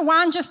not let the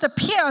wine just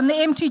appear on the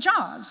empty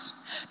jars.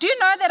 Do you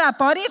know that our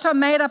bodies are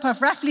made up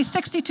of roughly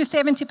 60 to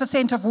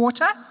 70% of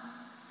water?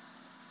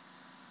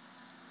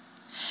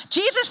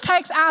 Jesus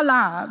takes our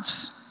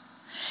lives,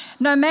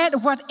 no matter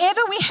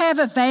whatever we have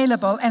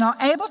available and are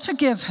able to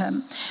give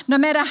him, no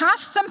matter how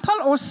simple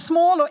or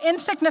small or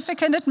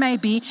insignificant it may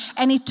be,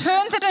 and he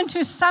turns it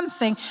into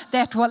something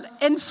that will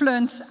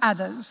influence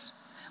others.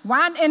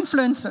 Wine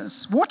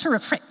influences, water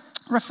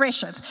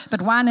refreshes,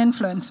 but wine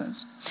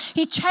influences.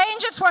 He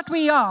changes what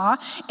we are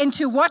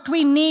into what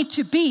we need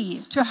to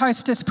be to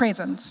host his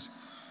presence.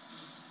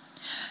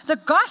 The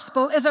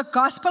gospel is a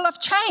gospel of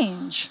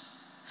change.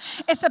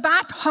 It's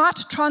about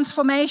heart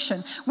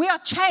transformation. We are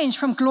changed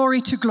from glory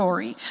to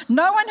glory.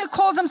 No one who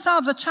calls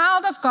themselves a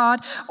child of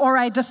God or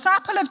a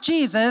disciple of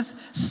Jesus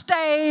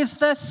stays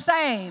the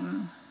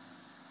same.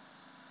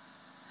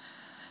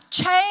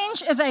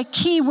 Change is a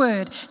key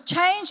word.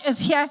 Change is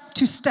here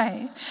to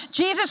stay.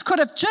 Jesus could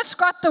have just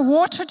got the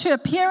water to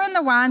appear in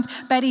the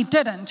wines, but he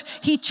didn't.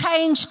 He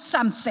changed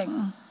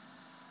something.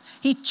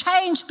 He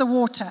changed the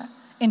water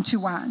into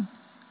wine.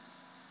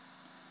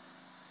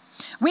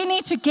 We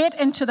need to get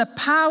into the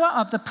power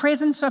of the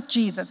presence of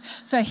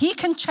Jesus so he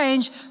can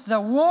change the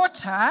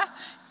water,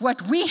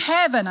 what we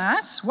have in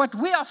us, what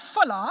we are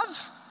full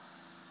of,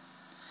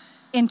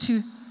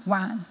 into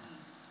wine.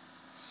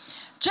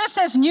 Just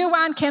as new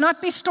wine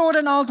cannot be stored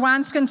in old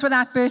wineskins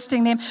without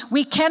bursting them,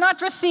 we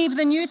cannot receive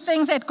the new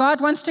things that God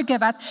wants to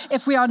give us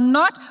if we are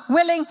not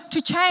willing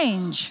to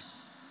change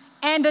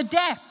and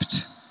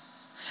adapt.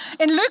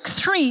 In Luke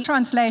 3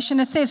 translation,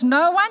 it says,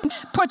 no one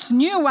puts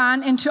new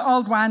wine into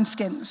old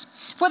wineskins.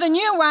 For the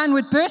new wine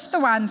would burst the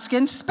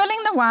wineskins, spilling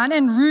the wine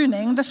and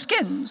ruining the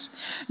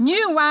skins.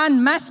 New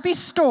wine must be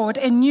stored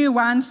in new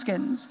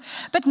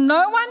wineskins. But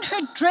no one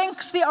who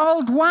drinks the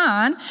old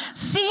wine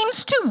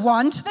seems to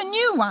want the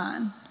new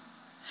wine.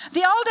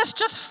 The old is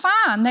just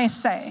fine, they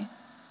say.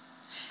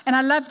 And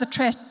I love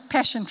the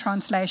Passion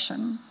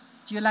translation.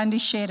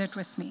 Yolandi shared it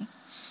with me.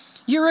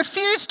 You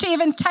refuse to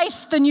even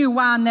taste the new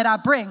wine that I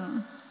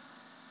bring.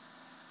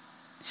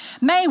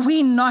 May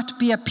we not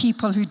be a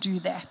people who do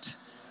that.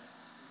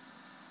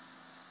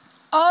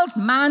 Old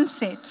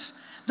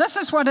mindsets. This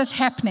is what is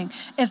happening,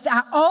 is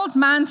our old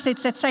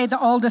mindsets that say the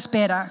old is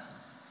better.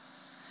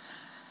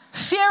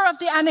 Fear of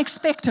the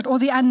unexpected or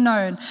the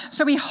unknown.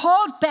 So we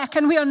hold back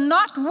and we are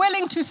not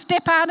willing to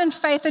step out in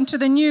faith into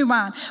the new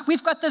wine.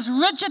 We've got this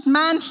rigid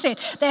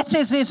mindset that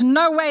says there's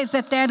no way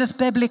that is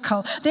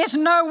biblical. There's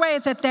no way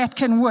that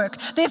can work.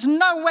 There's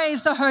no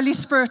ways the Holy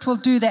Spirit will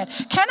do that.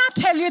 Can I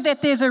tell you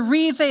that there's a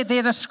reason,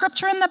 there's a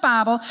scripture in the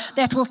Bible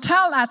that will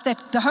tell us that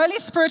the Holy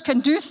Spirit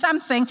can do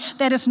something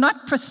that is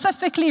not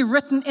specifically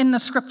written in the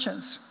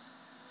scriptures?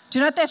 Do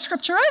you know what that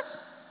scripture is?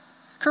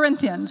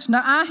 Corinthians.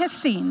 No eye has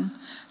seen,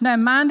 no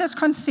mind has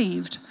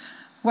conceived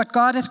what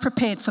God has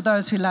prepared for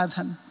those who love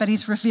him, but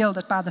he's revealed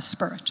it by the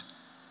Spirit.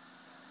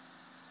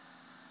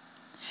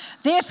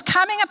 There's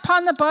coming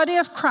upon the body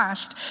of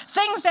Christ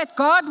things that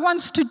God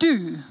wants to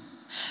do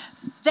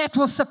that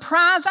will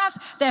surprise us,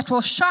 that will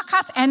shock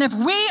us, and if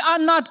we are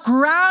not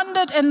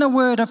grounded in the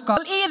Word of God,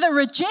 we'll either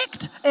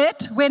reject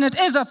it when it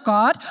is of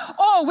God,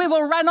 or we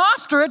will run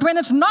after it when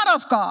it's not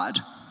of God.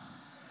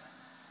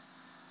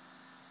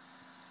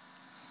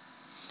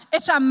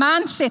 It's our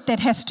mindset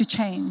that has to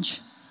change.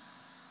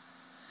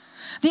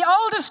 The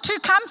old is too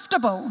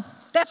comfortable.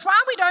 That's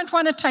why we don't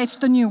want to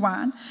taste the new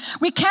wine.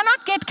 We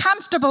cannot get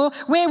comfortable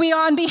where we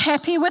are and be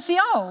happy with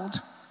the old.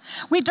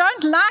 We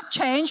don't like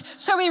change,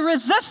 so we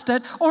resist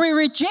it or we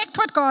reject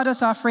what God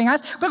is offering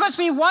us because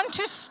we want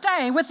to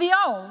stay with the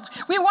old.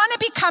 We want to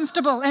be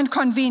comfortable and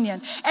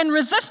convenient, and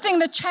resisting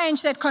the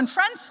change that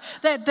confronts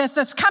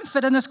this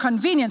comfort and this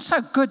convenience,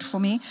 so good for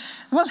me,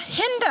 will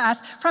hinder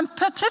us from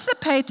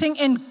participating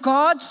in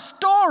God's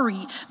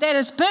story that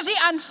is busy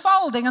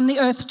unfolding on the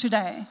earth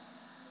today.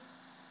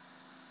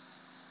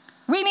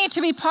 We need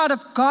to be part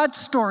of God's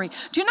story.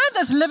 Do you know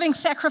this living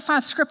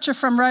sacrifice scripture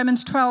from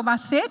Romans 12 I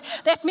said?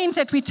 That means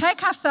that we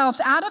take ourselves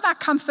out of our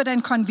comfort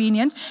and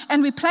convenience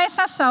and we place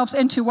ourselves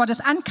into what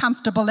is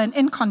uncomfortable and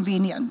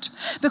inconvenient.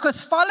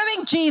 Because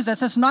following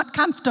Jesus is not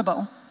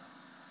comfortable.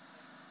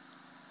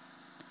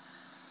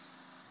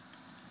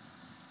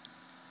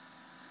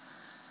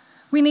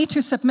 We need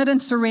to submit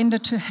and surrender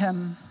to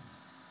Him.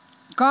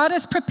 God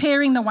is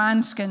preparing the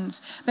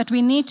wineskins, but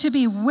we need to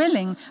be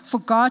willing for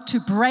God to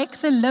break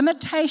the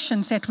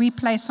limitations that we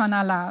place on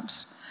our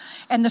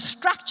lives and the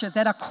structures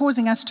that are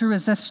causing us to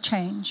resist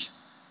change.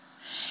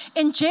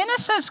 In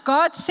Genesis,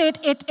 God said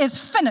it is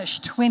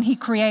finished when He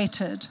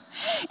created.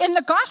 In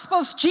the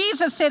Gospels,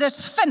 Jesus said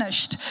it's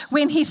finished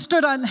when He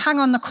hung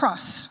on the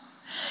cross.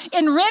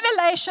 In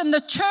Revelation,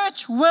 the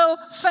church will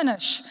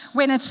finish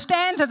when it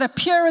stands as a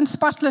pure and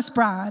spotless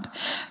bride.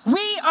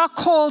 We are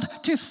called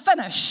to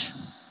finish.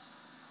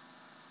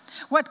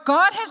 What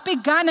God has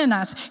begun in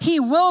us,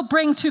 He will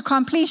bring to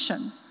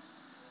completion.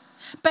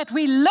 But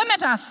we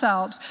limit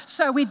ourselves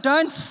so we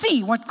don't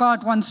see what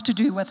God wants to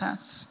do with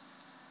us.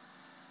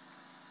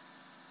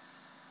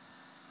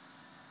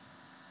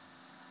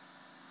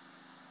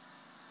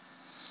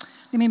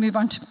 Let me move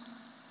on to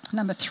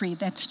number 3.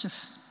 That's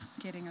just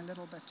getting a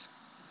little bit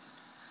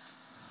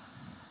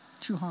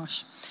too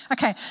harsh.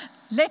 Okay,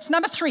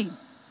 number 3.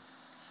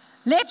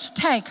 Let's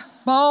take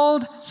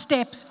bold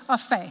steps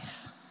of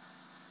faith.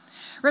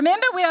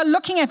 Remember, we are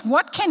looking at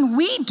what can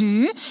we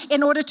do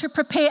in order to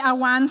prepare our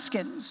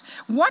wineskins.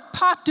 What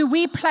part do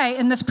we play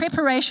in this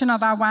preparation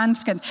of our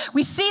wineskins?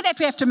 We see that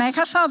we have to make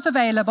ourselves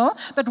available,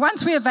 but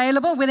once we're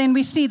available, well, then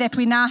we see that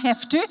we now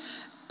have to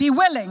be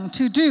willing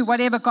to do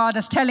whatever God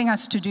is telling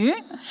us to do.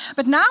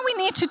 But now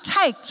we need to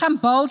take some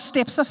bold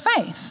steps of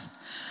faith.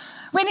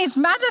 When his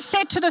mother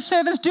said to the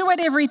servants, do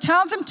whatever he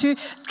tells them to,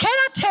 can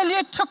I tell you,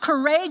 it took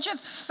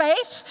courageous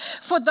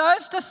faith for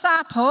those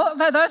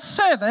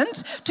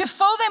servants to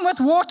fill them with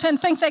water and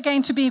think they're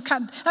going to be,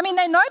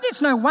 they know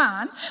there's no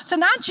wine. So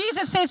now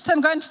Jesus says to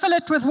them, go and fill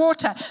it with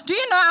water. Do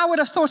you know, I would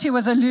have thought he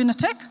was a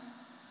lunatic.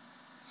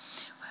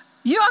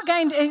 You are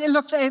going to,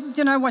 look,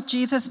 you know what,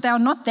 Jesus, they are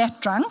not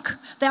that drunk.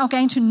 They are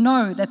going to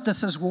know that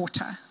this is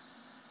water.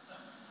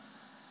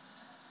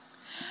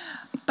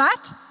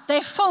 But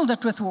they filled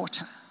it with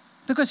water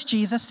because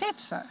Jesus said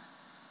so.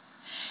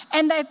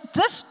 And that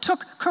this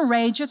took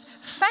courageous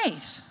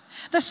faith.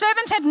 The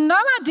servants had no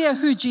idea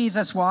who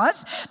Jesus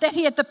was, that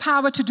he had the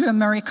power to do a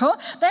miracle.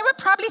 They were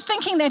probably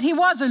thinking that he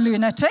was a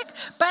lunatic,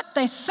 but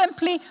they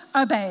simply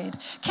obeyed.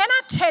 Can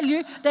I tell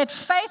you that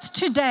faith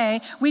today,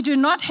 we do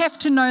not have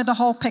to know the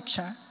whole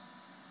picture.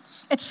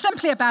 It's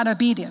simply about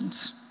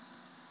obedience.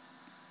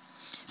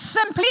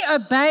 Simply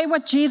obey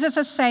what Jesus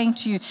is saying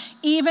to you,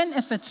 even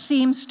if it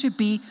seems to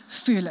be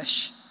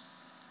foolish.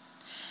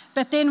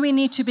 But then we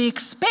need to be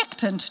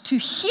expectant to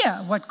hear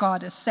what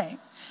God is saying.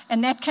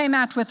 And that came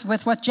out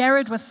with what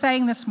Jared was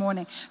saying this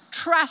morning.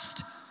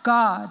 Trust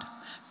God.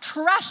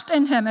 Trust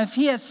in him. If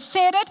he has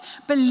said it,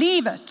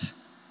 believe it.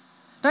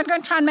 Don't go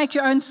and try and make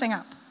your own thing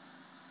up.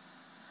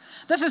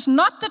 This is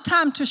not the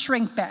time to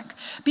shrink back,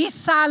 be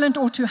silent,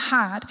 or to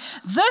hide.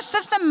 This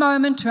is the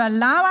moment to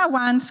allow our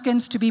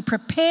wineskins to be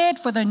prepared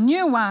for the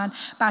new wine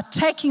by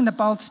taking the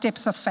bold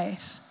steps of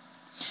faith.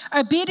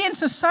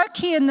 Obedience is so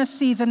key in this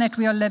season that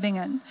we are living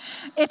in.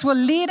 It will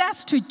lead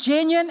us to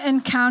genuine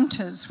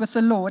encounters with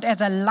the Lord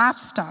as a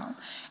lifestyle.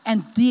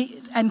 And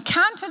the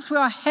encounters we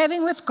are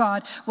having with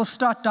God will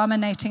start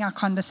dominating our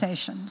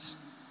conversations.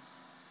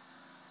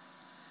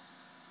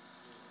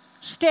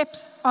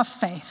 Steps of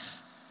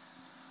faith.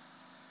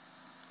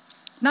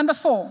 Number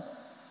 4,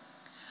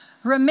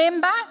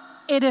 remember,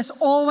 it is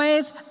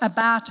always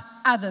about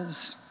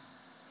others.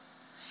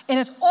 It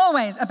is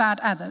always about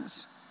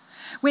others.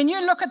 When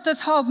you look at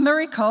this whole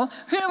miracle,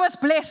 who was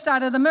blessed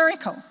out of the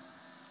miracle?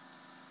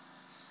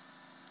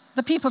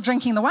 The people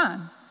drinking the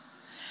wine.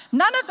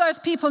 None of those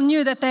people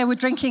knew that they were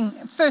drinking,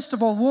 first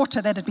of all,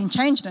 water that had been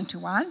changed into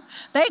wine.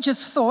 They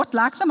just thought,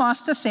 like the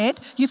master said,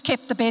 you've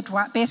kept the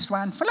best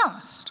wine for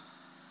last.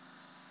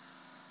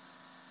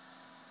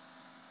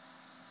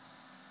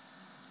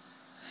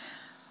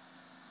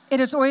 It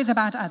is always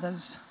about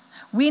others.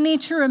 We need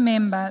to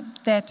remember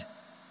that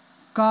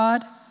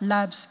God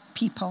loves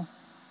people.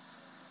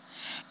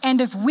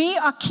 And if we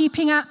are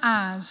keeping our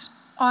eyes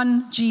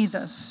on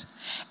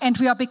Jesus and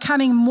we are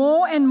becoming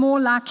more and more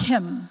like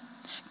him,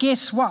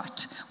 guess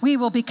what? We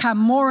will become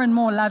more and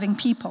more loving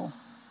people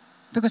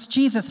because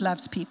Jesus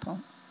loves people.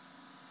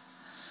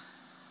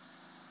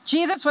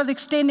 Jesus was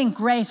extending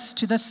grace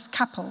to this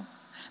couple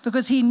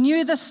because he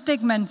knew the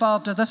stigma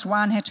involved of this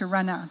wine had to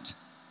run out.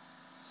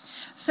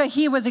 So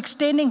he was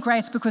extending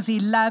grace because he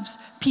loves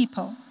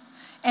people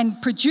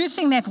and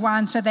producing that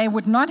wine so they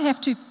would not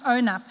have to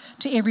own up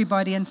to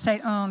everybody and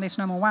say, oh, there's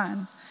no more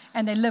wine.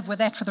 And they live with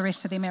that for the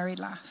rest of their married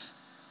life.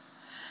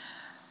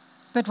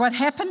 But what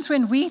happens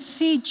when we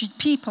see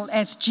people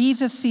as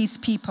Jesus sees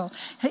people?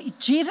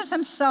 Jesus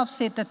himself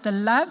said that the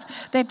love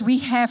that we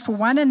have for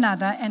one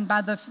another and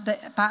by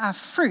our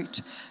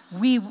fruit,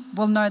 we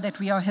will know that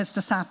we are his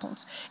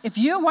disciples. If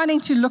you're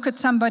wanting to look at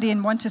somebody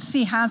and want to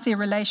see how's their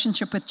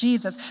relationship with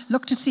Jesus,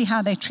 look to see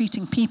how they're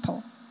treating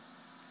people.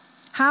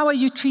 How are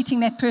you treating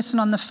that person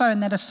on the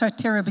phone that is so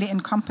terribly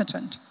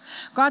incompetent?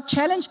 God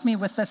challenged me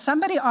with this.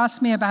 Somebody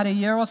asked me about a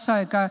year or so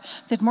ago,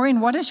 said,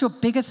 Maureen, what is your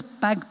biggest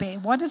bugbear?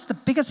 What is the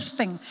biggest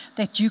thing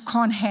that you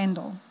can't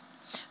handle?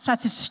 So I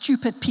said,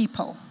 stupid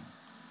people.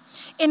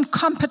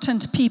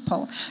 incompetent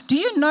people. Do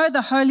you know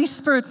the Holy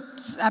Spirit?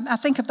 I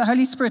think if the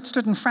Holy Spirit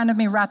stood in front of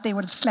me right there,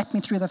 would have slapped me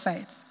through the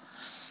face.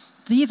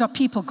 These are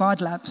people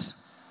God loves.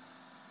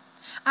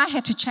 I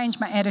had to change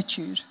my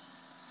attitude.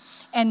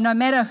 And no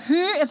matter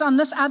who is on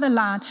this other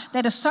line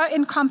that is so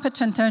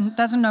incompetent and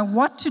doesn't know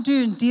what to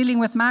do in dealing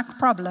with my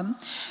problem,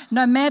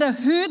 no matter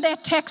who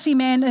that taxi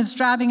man is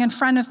driving in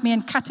front of me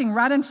and cutting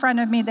right in front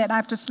of me that I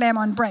have to slam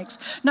on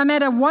brakes, no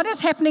matter what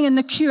is happening in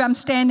the queue I'm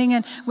standing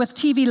in with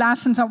TV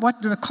license or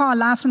what car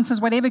licenses,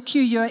 whatever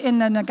queue you're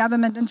in a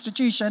government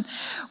institution,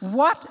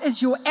 what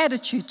is your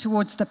attitude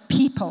towards the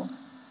people?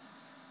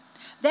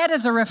 That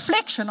is a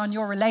reflection on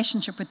your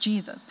relationship with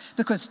Jesus,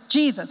 because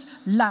Jesus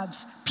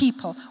loves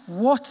people,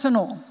 warts and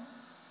all.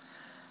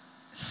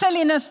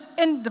 Silliness,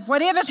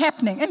 whatever's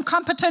happening,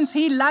 incompetence,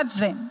 he loves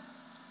them.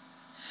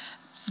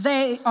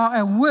 They are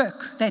a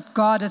work that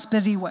God is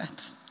busy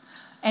with,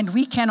 and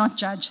we cannot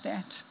judge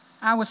that.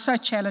 I was so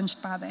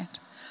challenged by that.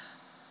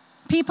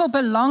 People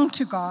belong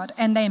to God,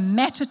 and they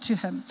matter to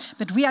him,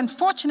 but we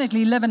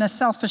unfortunately live in a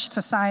selfish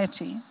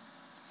society.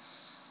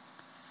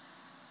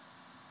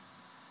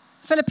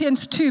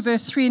 Philippians 2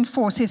 verse 3 and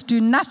 4 says,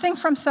 do nothing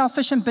from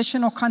selfish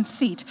ambition or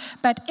conceit,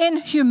 but in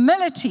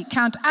humility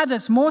count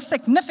others more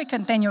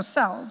significant than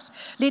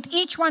yourselves. Let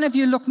each one of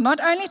you look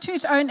not only to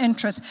his own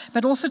interests,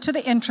 but also to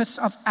the interests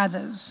of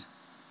others.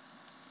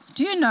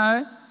 Do you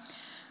know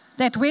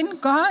that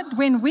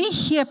when we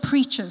hear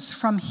preachers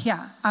from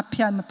here, up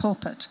here in the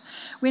pulpit,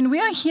 when we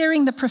are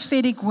hearing the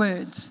prophetic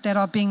words that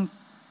are being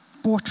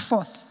brought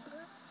forth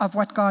of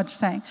what God's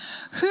saying,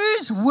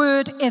 whose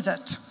word is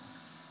it?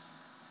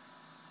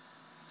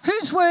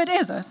 Whose word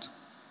is it?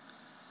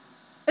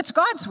 It's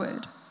God's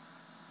word.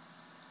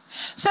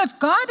 So if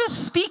God is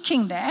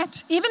speaking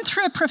that, even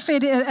through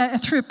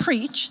through a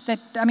preach,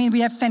 we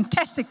have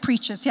fantastic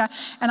preachers here,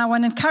 and I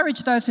want to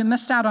encourage those who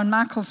missed out on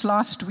Michael's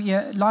last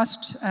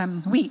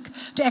week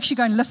to actually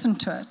go and listen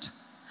to it.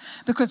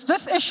 Because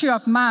this issue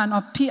of mine,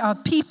 of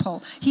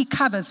people, he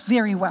covers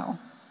very well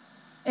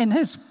in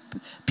his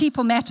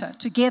People Matter,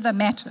 Together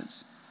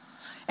Matters.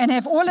 And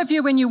have all of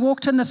you, when you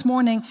walked in this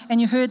morning and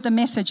you heard the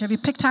message, have you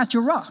picked out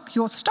your rock,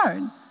 your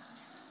stone?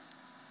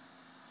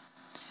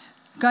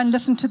 Go and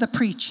listen to the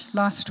preach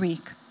last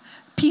week.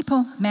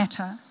 People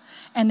matter,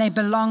 and they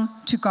belong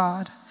to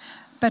God.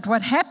 But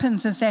what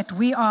happens is that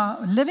we are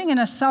living in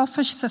a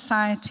selfish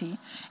society,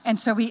 and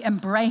so we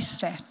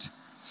embrace that.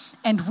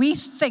 And we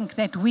think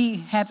that we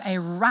have a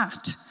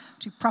right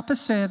to proper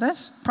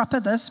service, proper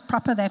this,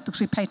 proper that,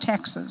 because we pay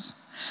taxes.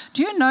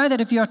 Do you know that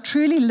if you're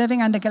truly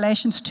living under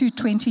Galatians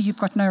 2:20, you've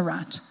got no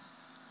right?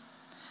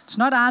 It's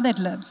not I that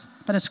lives,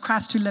 but it's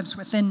Christ who lives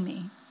within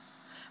me.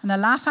 And the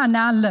life I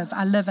now live,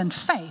 I live in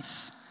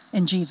faith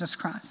in Jesus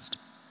Christ.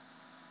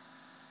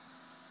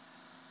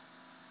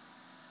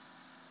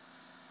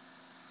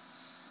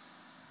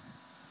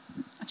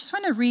 I just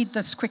want to read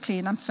this quickly,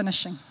 and I'm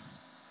finishing.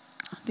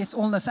 There's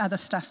all this other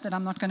stuff that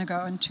I'm not going to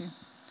go into.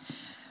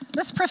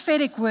 This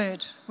prophetic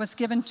word was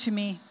given to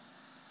me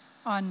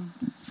on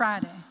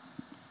Friday.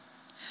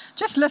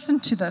 Just listen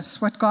to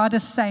this, what God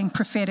is saying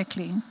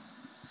prophetically.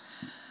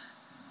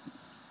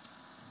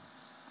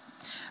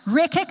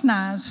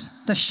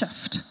 Recognize the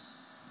shift.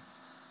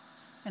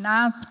 And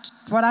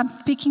what I'm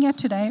speaking at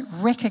today,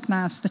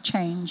 recognize the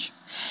change.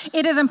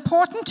 It is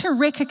important to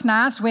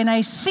recognize when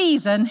a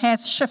season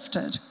has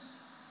shifted.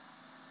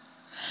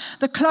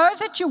 The clothes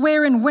that you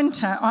wear in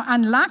winter are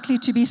unlikely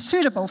to be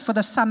suitable for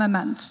the summer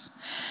months.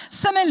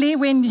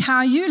 Similarly,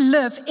 how you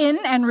live in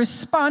and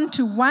respond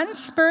to one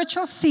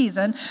spiritual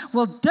season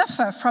will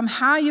differ from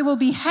how you will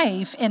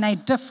behave in a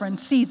different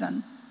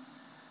season.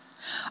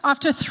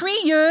 After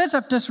 3 years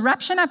of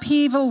disruption,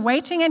 upheaval,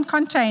 waiting, and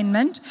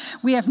containment,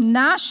 we have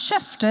now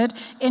shifted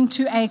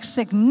into a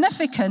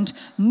significant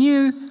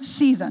new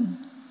season.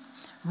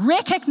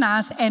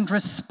 Recognize and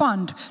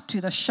respond to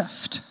the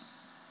shift.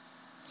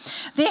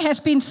 There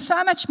has been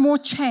so much more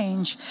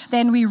change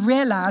than we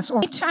realize or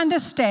need to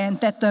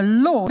understand that the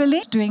Lord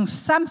is doing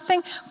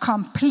something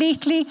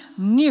completely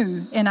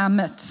new in our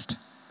midst.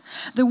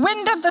 The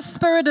wind of the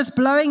Spirit is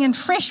blowing in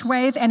fresh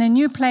ways and in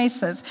new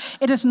places.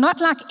 It is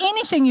not like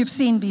anything you've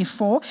seen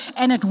before,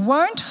 and it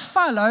won't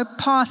follow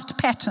past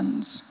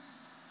patterns.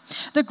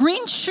 The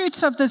green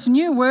shoots of this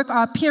new work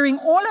are appearing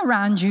all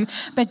around you,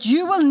 but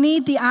you will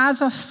need the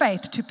eyes of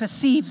faith to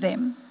perceive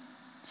them.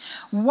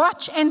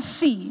 Watch and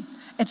see.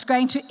 It's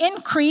going to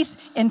increase,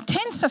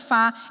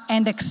 intensify,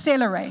 and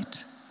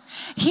accelerate.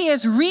 He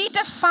is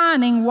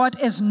redefining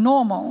what is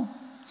normal.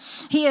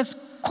 He is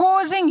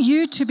causing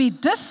you to be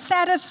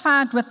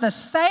dissatisfied with the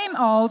same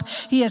old.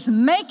 He is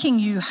making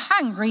you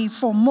hungry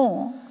for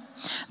more.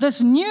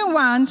 This new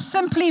wine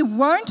simply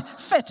won't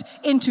fit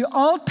into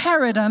old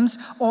paradigms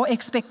or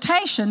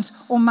expectations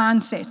or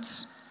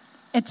mindsets.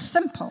 It's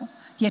simple,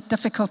 yet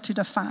difficult to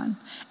define.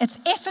 It's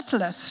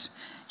effortless,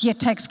 yet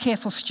takes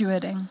careful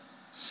stewarding.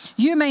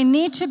 You may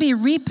need to be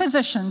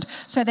repositioned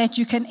so that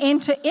you can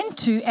enter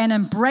into and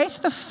embrace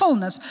the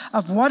fullness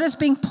of what is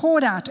being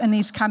poured out in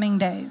these coming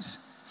days.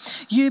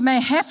 You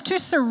may have to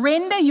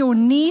surrender your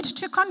need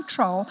to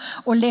control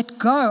or let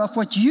go of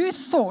what you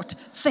thought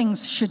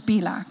things should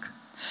be like.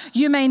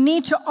 You may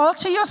need to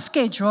alter your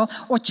schedule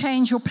or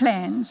change your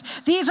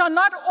plans. These are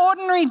not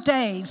ordinary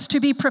days to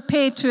be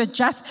prepared to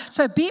adjust.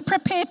 So be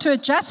prepared to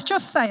adjust your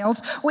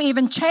sails or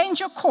even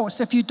change your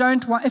course if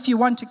you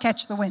want to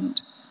catch the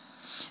wind.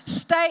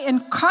 Stay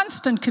in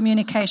constant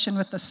communication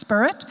with the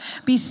Spirit.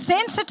 Be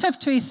sensitive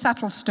to His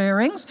subtle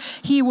stirrings.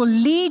 He will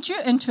lead you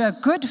into a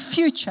good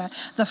future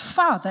the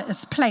Father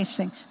is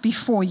placing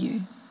before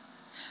you.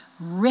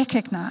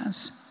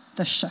 Recognize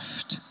the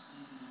shift.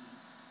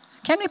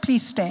 Can we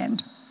please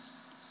stand?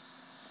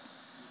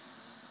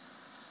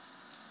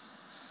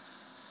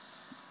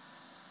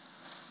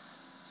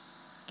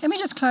 Can we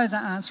just close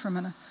our eyes for a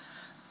minute?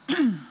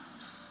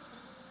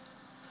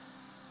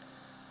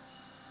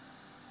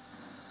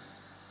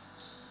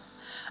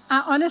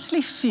 I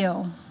honestly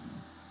feel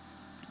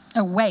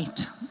a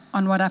weight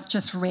on what I've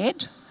just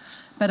read,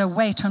 but a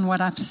weight on what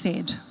I've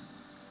said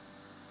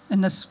in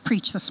this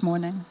preach this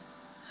morning.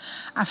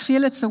 I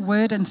feel it's a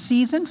word in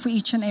season for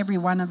each and every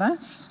one of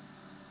us.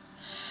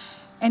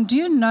 And do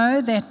you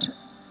know that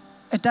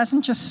it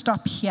doesn't just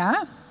stop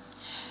here?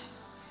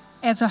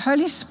 As the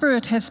Holy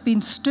Spirit has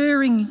been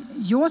stirring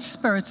your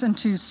spirits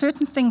into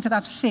certain things that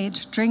I've said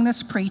during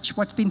this preach,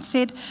 what's been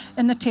said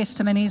in the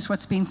testimonies,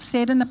 what's been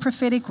said in the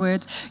prophetic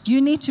words,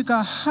 you need to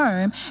go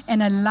home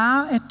and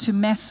allow it to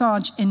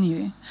massage in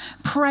you.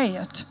 Pray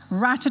it,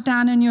 write it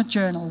down in your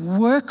journal,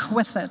 work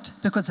with it,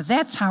 because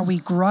that's how we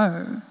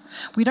grow.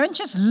 We don't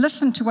just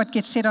listen to what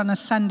gets said on a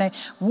Sunday,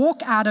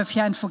 walk out of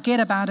here and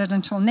forget about it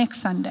until next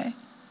Sunday.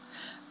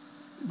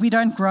 We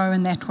don't grow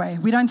in that way.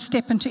 We don't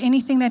step into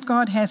anything that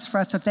God has for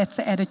us if that's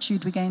the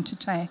attitude we're going to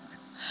take.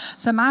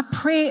 So my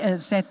prayer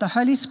is that the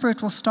Holy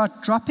Spirit will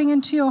start dropping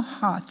into your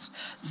heart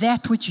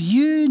that which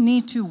you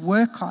need to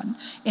work on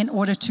in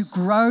order to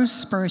grow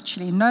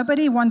spiritually.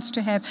 Nobody wants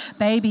to have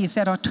babies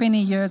that are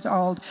 20 years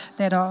old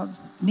that are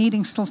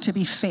needing still to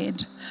be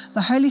fed.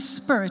 The Holy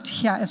Spirit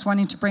here is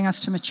wanting to bring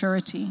us to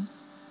maturity.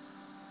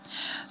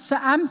 So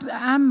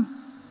I'm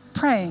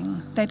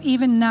praying that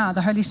even now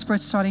the Holy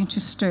Spirit's starting to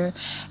stir.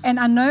 And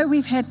I know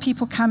we've had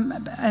people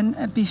come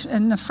and be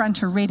in the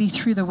front already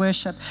through the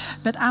worship,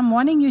 but I'm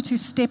wanting you to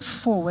step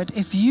forward.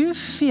 If you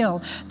feel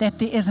that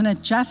there is an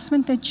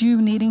adjustment that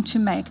you're needing to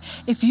make,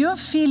 if you're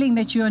feeling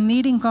that you're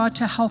needing God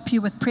to help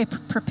you with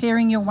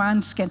preparing your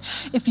wineskin,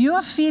 if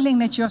you're feeling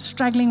that you're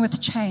struggling with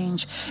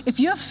change, if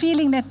you're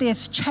feeling that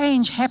there's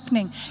change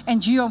happening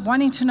and you're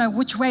wanting to know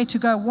which way to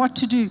go, what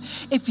to do,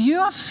 if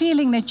you're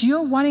feeling that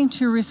you're wanting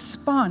to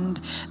respond,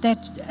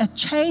 that a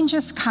change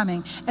is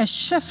coming, a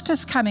shift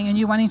is coming, and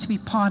you're wanting to be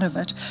part of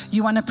it.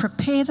 You want to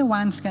prepare the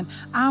wineskin.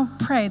 I'll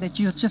pray that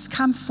you'll just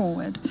come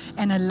forward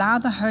and allow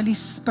the Holy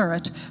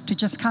Spirit to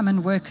just come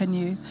and work in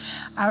you.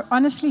 I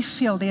honestly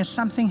feel there's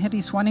something that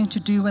He's wanting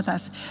to do with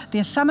us.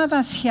 There's some of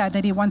us here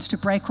that He wants to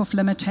break off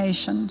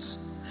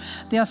limitations.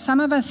 There are some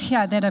of us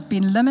here that have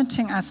been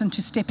limiting us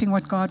into stepping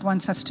what God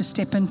wants us to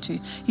step into.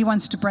 He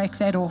wants to break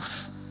that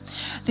off.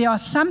 There are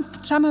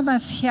some of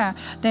us here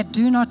that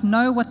do not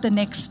know what the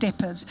next step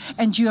is.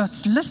 And you're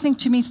listening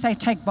to me say,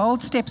 take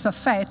bold steps of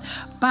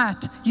faith,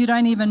 but you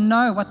don't even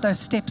know what those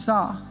steps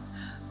are.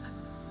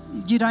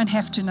 You don't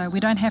have to know. We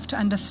don't have to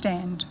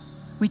understand.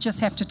 We just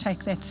have to take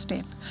that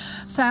step.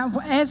 So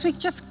as we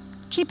just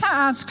keep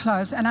our eyes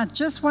closed, and I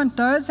just want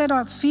those that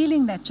are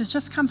feeling that to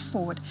just come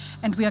forward,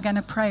 and we are going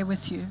to pray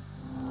with you.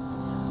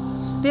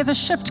 There's a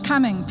shift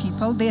coming,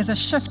 people. There's a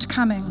shift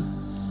coming.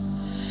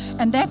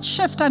 And that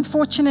shift,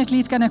 unfortunately,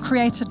 is going to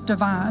create a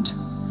divide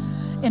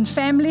in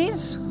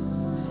families,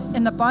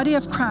 in the body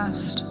of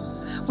Christ,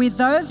 where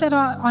those that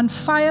are on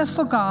fire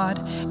for God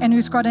and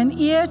who's got an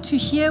ear to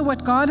hear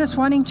what God is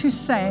wanting to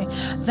say,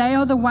 they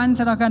are the ones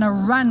that are going to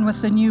run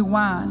with the new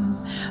wine.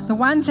 The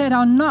ones that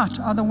are not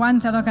are the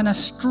ones that are going to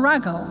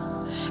struggle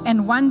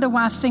and wonder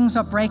why things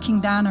are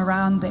breaking down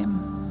around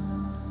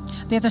them.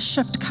 There's a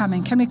shift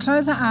coming. Can we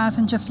close our eyes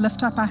and just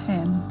lift up our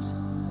hands?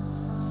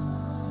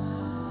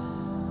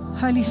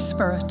 Holy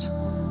Spirit,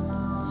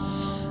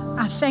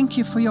 I thank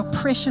you for your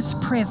precious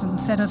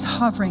presence that is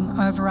hovering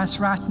over us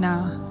right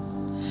now.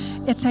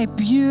 It's a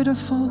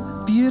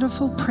beautiful,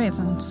 beautiful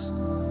presence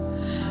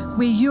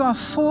where you are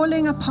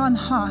falling upon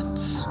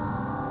hearts.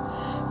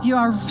 You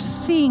are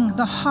seeing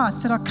the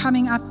hearts that are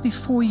coming up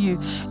before you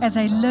as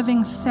a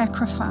living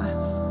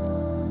sacrifice.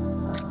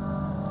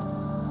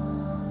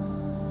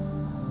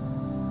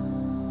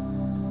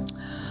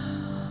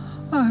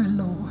 Oh,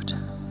 Lord.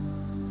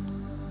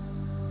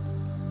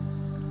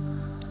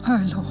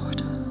 Oh,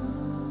 Lord.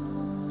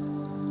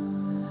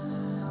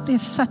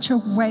 There's such a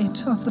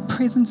weight of the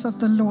presence of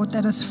the Lord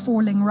that is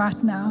falling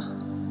right now.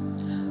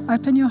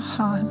 Open your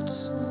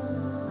hearts.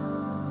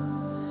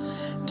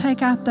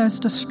 Take out those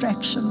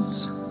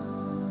distractions.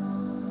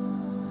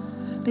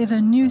 There's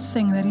a new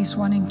thing that He's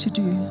wanting to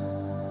do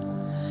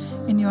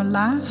in your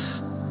life.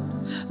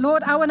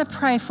 Lord, I want to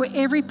pray for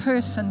every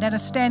person that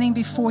is standing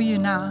before you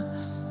now.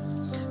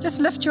 Just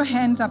lift your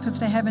hands up if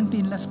they haven't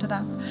been lifted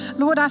up.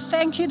 Lord, I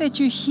thank you that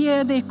you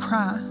hear their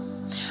cry.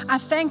 I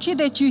thank you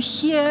that you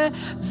hear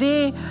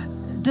their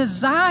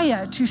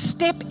desire to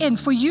step in,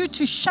 for you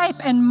to shape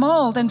and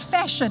mold and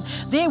fashion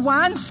their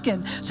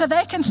wineskin so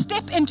they can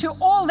step into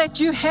all that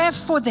you have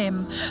for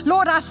them.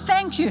 Lord, I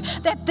thank you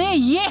that their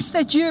yes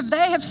that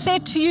they have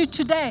said to you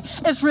today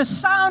is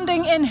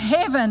resounding in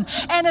heaven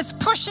and is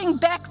pushing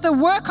back the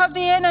work of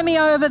the enemy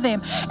over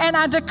them. And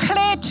I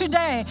declare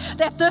today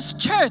that this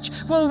church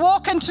will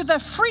walk into the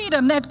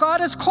freedom that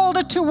God has called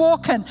it to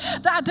walk in.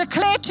 That I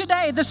declare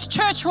today this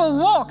church will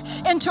walk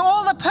into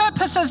all the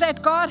purposes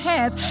that God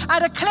has. I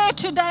declare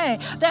today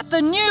that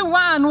the new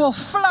wine will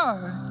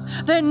flow.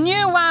 The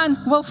new wine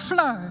will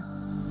flow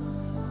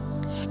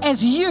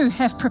as you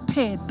have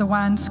prepared the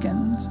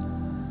wineskins.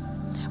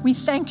 We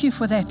thank you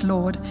for that,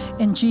 Lord,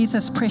 in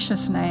Jesus'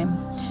 precious name.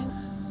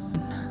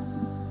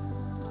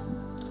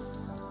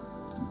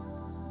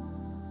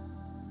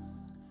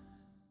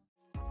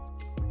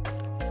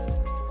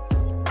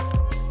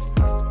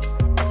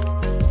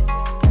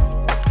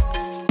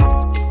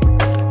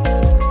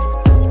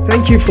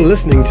 Thank you for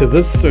listening to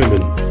this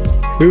sermon.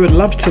 We would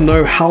love to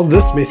know how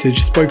this message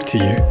spoke to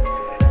you.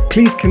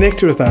 Please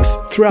connect with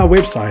us through our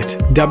website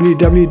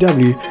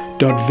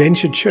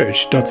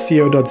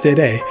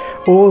www.venturechurch.co.za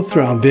or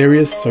through our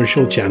various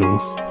social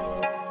channels.